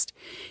forest.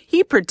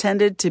 He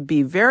pretended to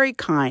be very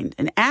kind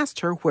and asked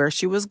her where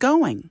she was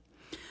going.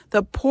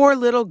 The poor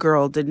little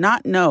girl did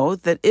not know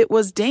that it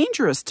was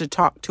dangerous to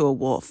talk to a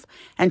wolf,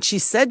 and she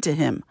said to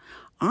him,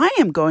 "I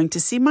am going to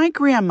see my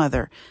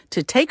grandmother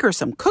to take her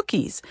some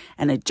cookies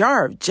and a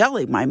jar of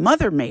jelly my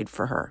mother made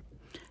for her."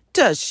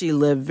 "Does she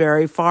live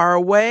very far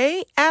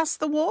away?" asked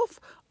the wolf.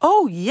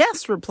 "Oh,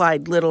 yes,"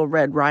 replied Little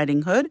Red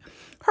Riding Hood.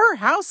 "Her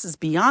house is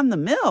beyond the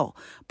mill,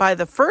 by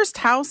the first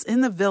house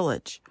in the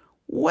village."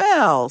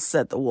 "Well,"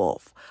 said the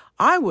wolf,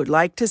 "I would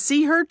like to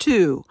see her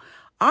too.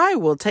 I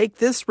will take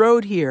this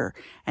road here,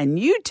 and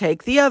you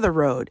take the other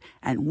road,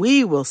 and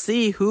we will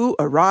see who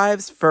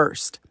arrives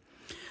first."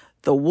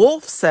 The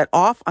wolf set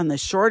off on the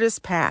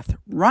shortest path,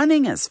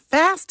 running as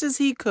fast as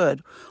he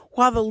could,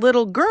 while the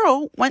little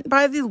girl went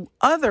by the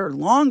other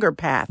longer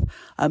path,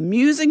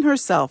 amusing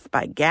herself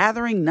by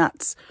gathering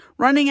nuts,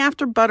 running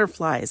after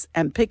butterflies,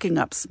 and picking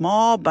up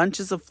small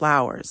bunches of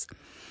flowers.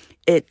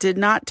 It did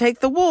not take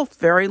the wolf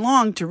very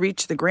long to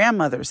reach the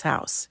grandmother's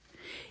house.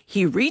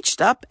 He reached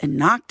up and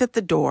knocked at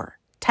the door.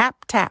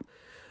 Tap, tap.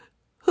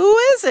 "Who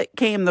is it?"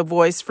 came the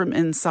voice from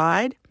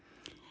inside.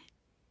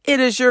 "It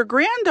is your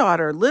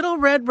granddaughter, Little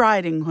Red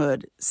Riding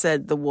Hood,"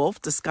 said the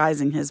wolf,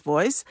 disguising his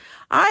voice.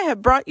 "I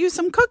have brought you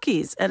some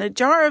cookies and a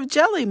jar of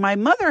jelly my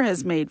mother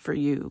has made for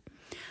you."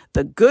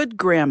 The good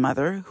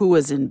grandmother, who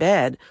was in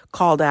bed,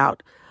 called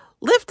out,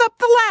 Lift up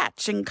the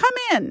latch and come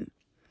in."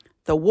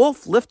 The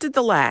wolf lifted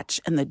the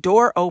latch, and the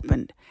door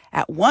opened.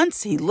 At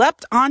once he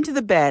leapt onto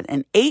the bed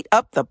and ate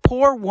up the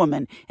poor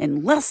woman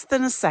in less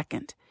than a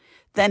second.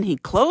 Then he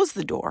closed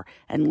the door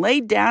and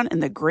laid down in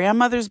the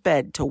grandmother's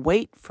bed to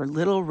wait for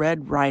Little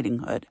Red Riding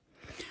Hood.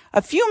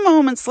 A few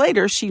moments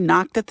later, she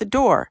knocked at the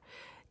door.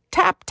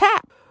 Tap,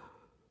 tap.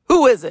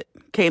 "Who is it?"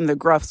 came the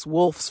gruff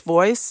wolf's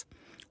voice.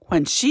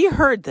 When she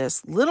heard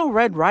this, Little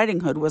Red Riding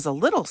Hood was a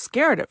little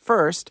scared at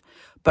first,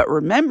 but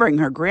remembering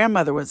her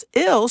grandmother was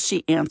ill,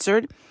 she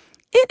answered,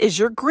 "It is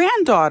your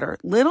granddaughter,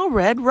 Little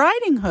Red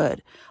Riding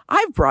Hood.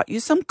 I've brought you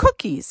some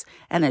cookies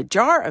and a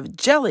jar of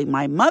jelly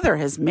my mother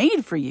has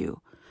made for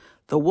you."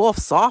 The wolf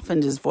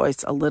softened his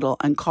voice a little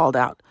and called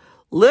out,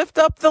 "Lift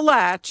up the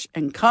latch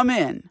and come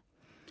in."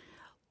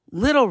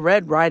 Little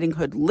Red Riding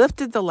Hood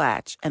lifted the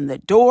latch, and the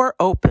door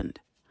opened.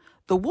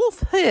 The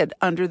wolf hid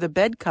under the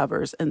bed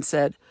covers and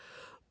said,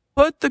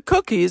 "Put the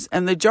cookies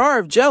and the jar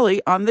of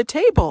jelly on the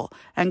table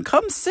and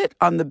come sit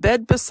on the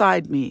bed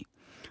beside me."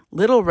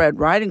 Little Red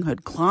Riding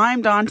Hood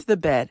climbed onto the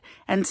bed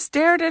and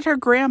stared at her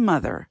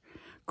grandmother.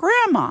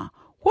 "Grandma,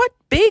 what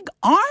big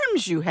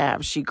arms you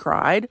have," she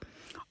cried.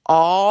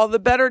 "All the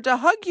better to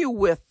hug you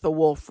with," the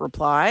wolf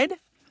replied.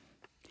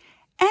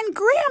 "And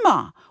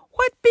Grandma,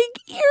 what big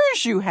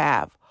ears you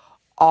have.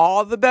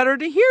 All the better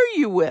to hear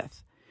you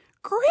with.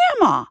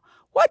 Grandma,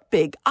 what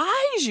big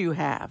eyes you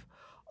have.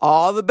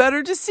 All the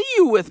better to see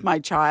you with, my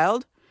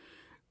child."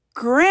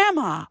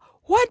 "Grandma,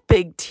 what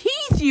big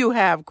teeth you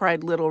have,"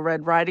 cried Little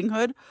Red Riding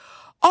Hood.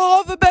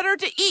 "All the better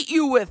to eat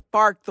you with,"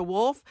 barked the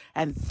wolf,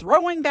 and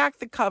throwing back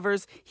the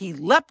covers, he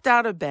leapt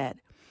out of bed.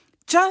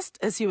 Just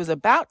as he was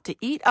about to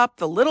eat up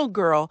the little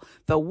girl,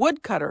 the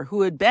woodcutter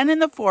who had been in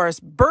the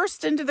forest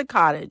burst into the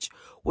cottage.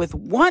 With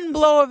one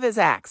blow of his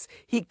axe,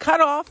 he cut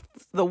off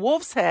the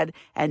wolf's head,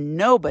 and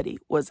nobody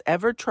was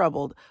ever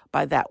troubled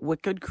by that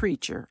wicked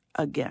creature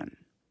again.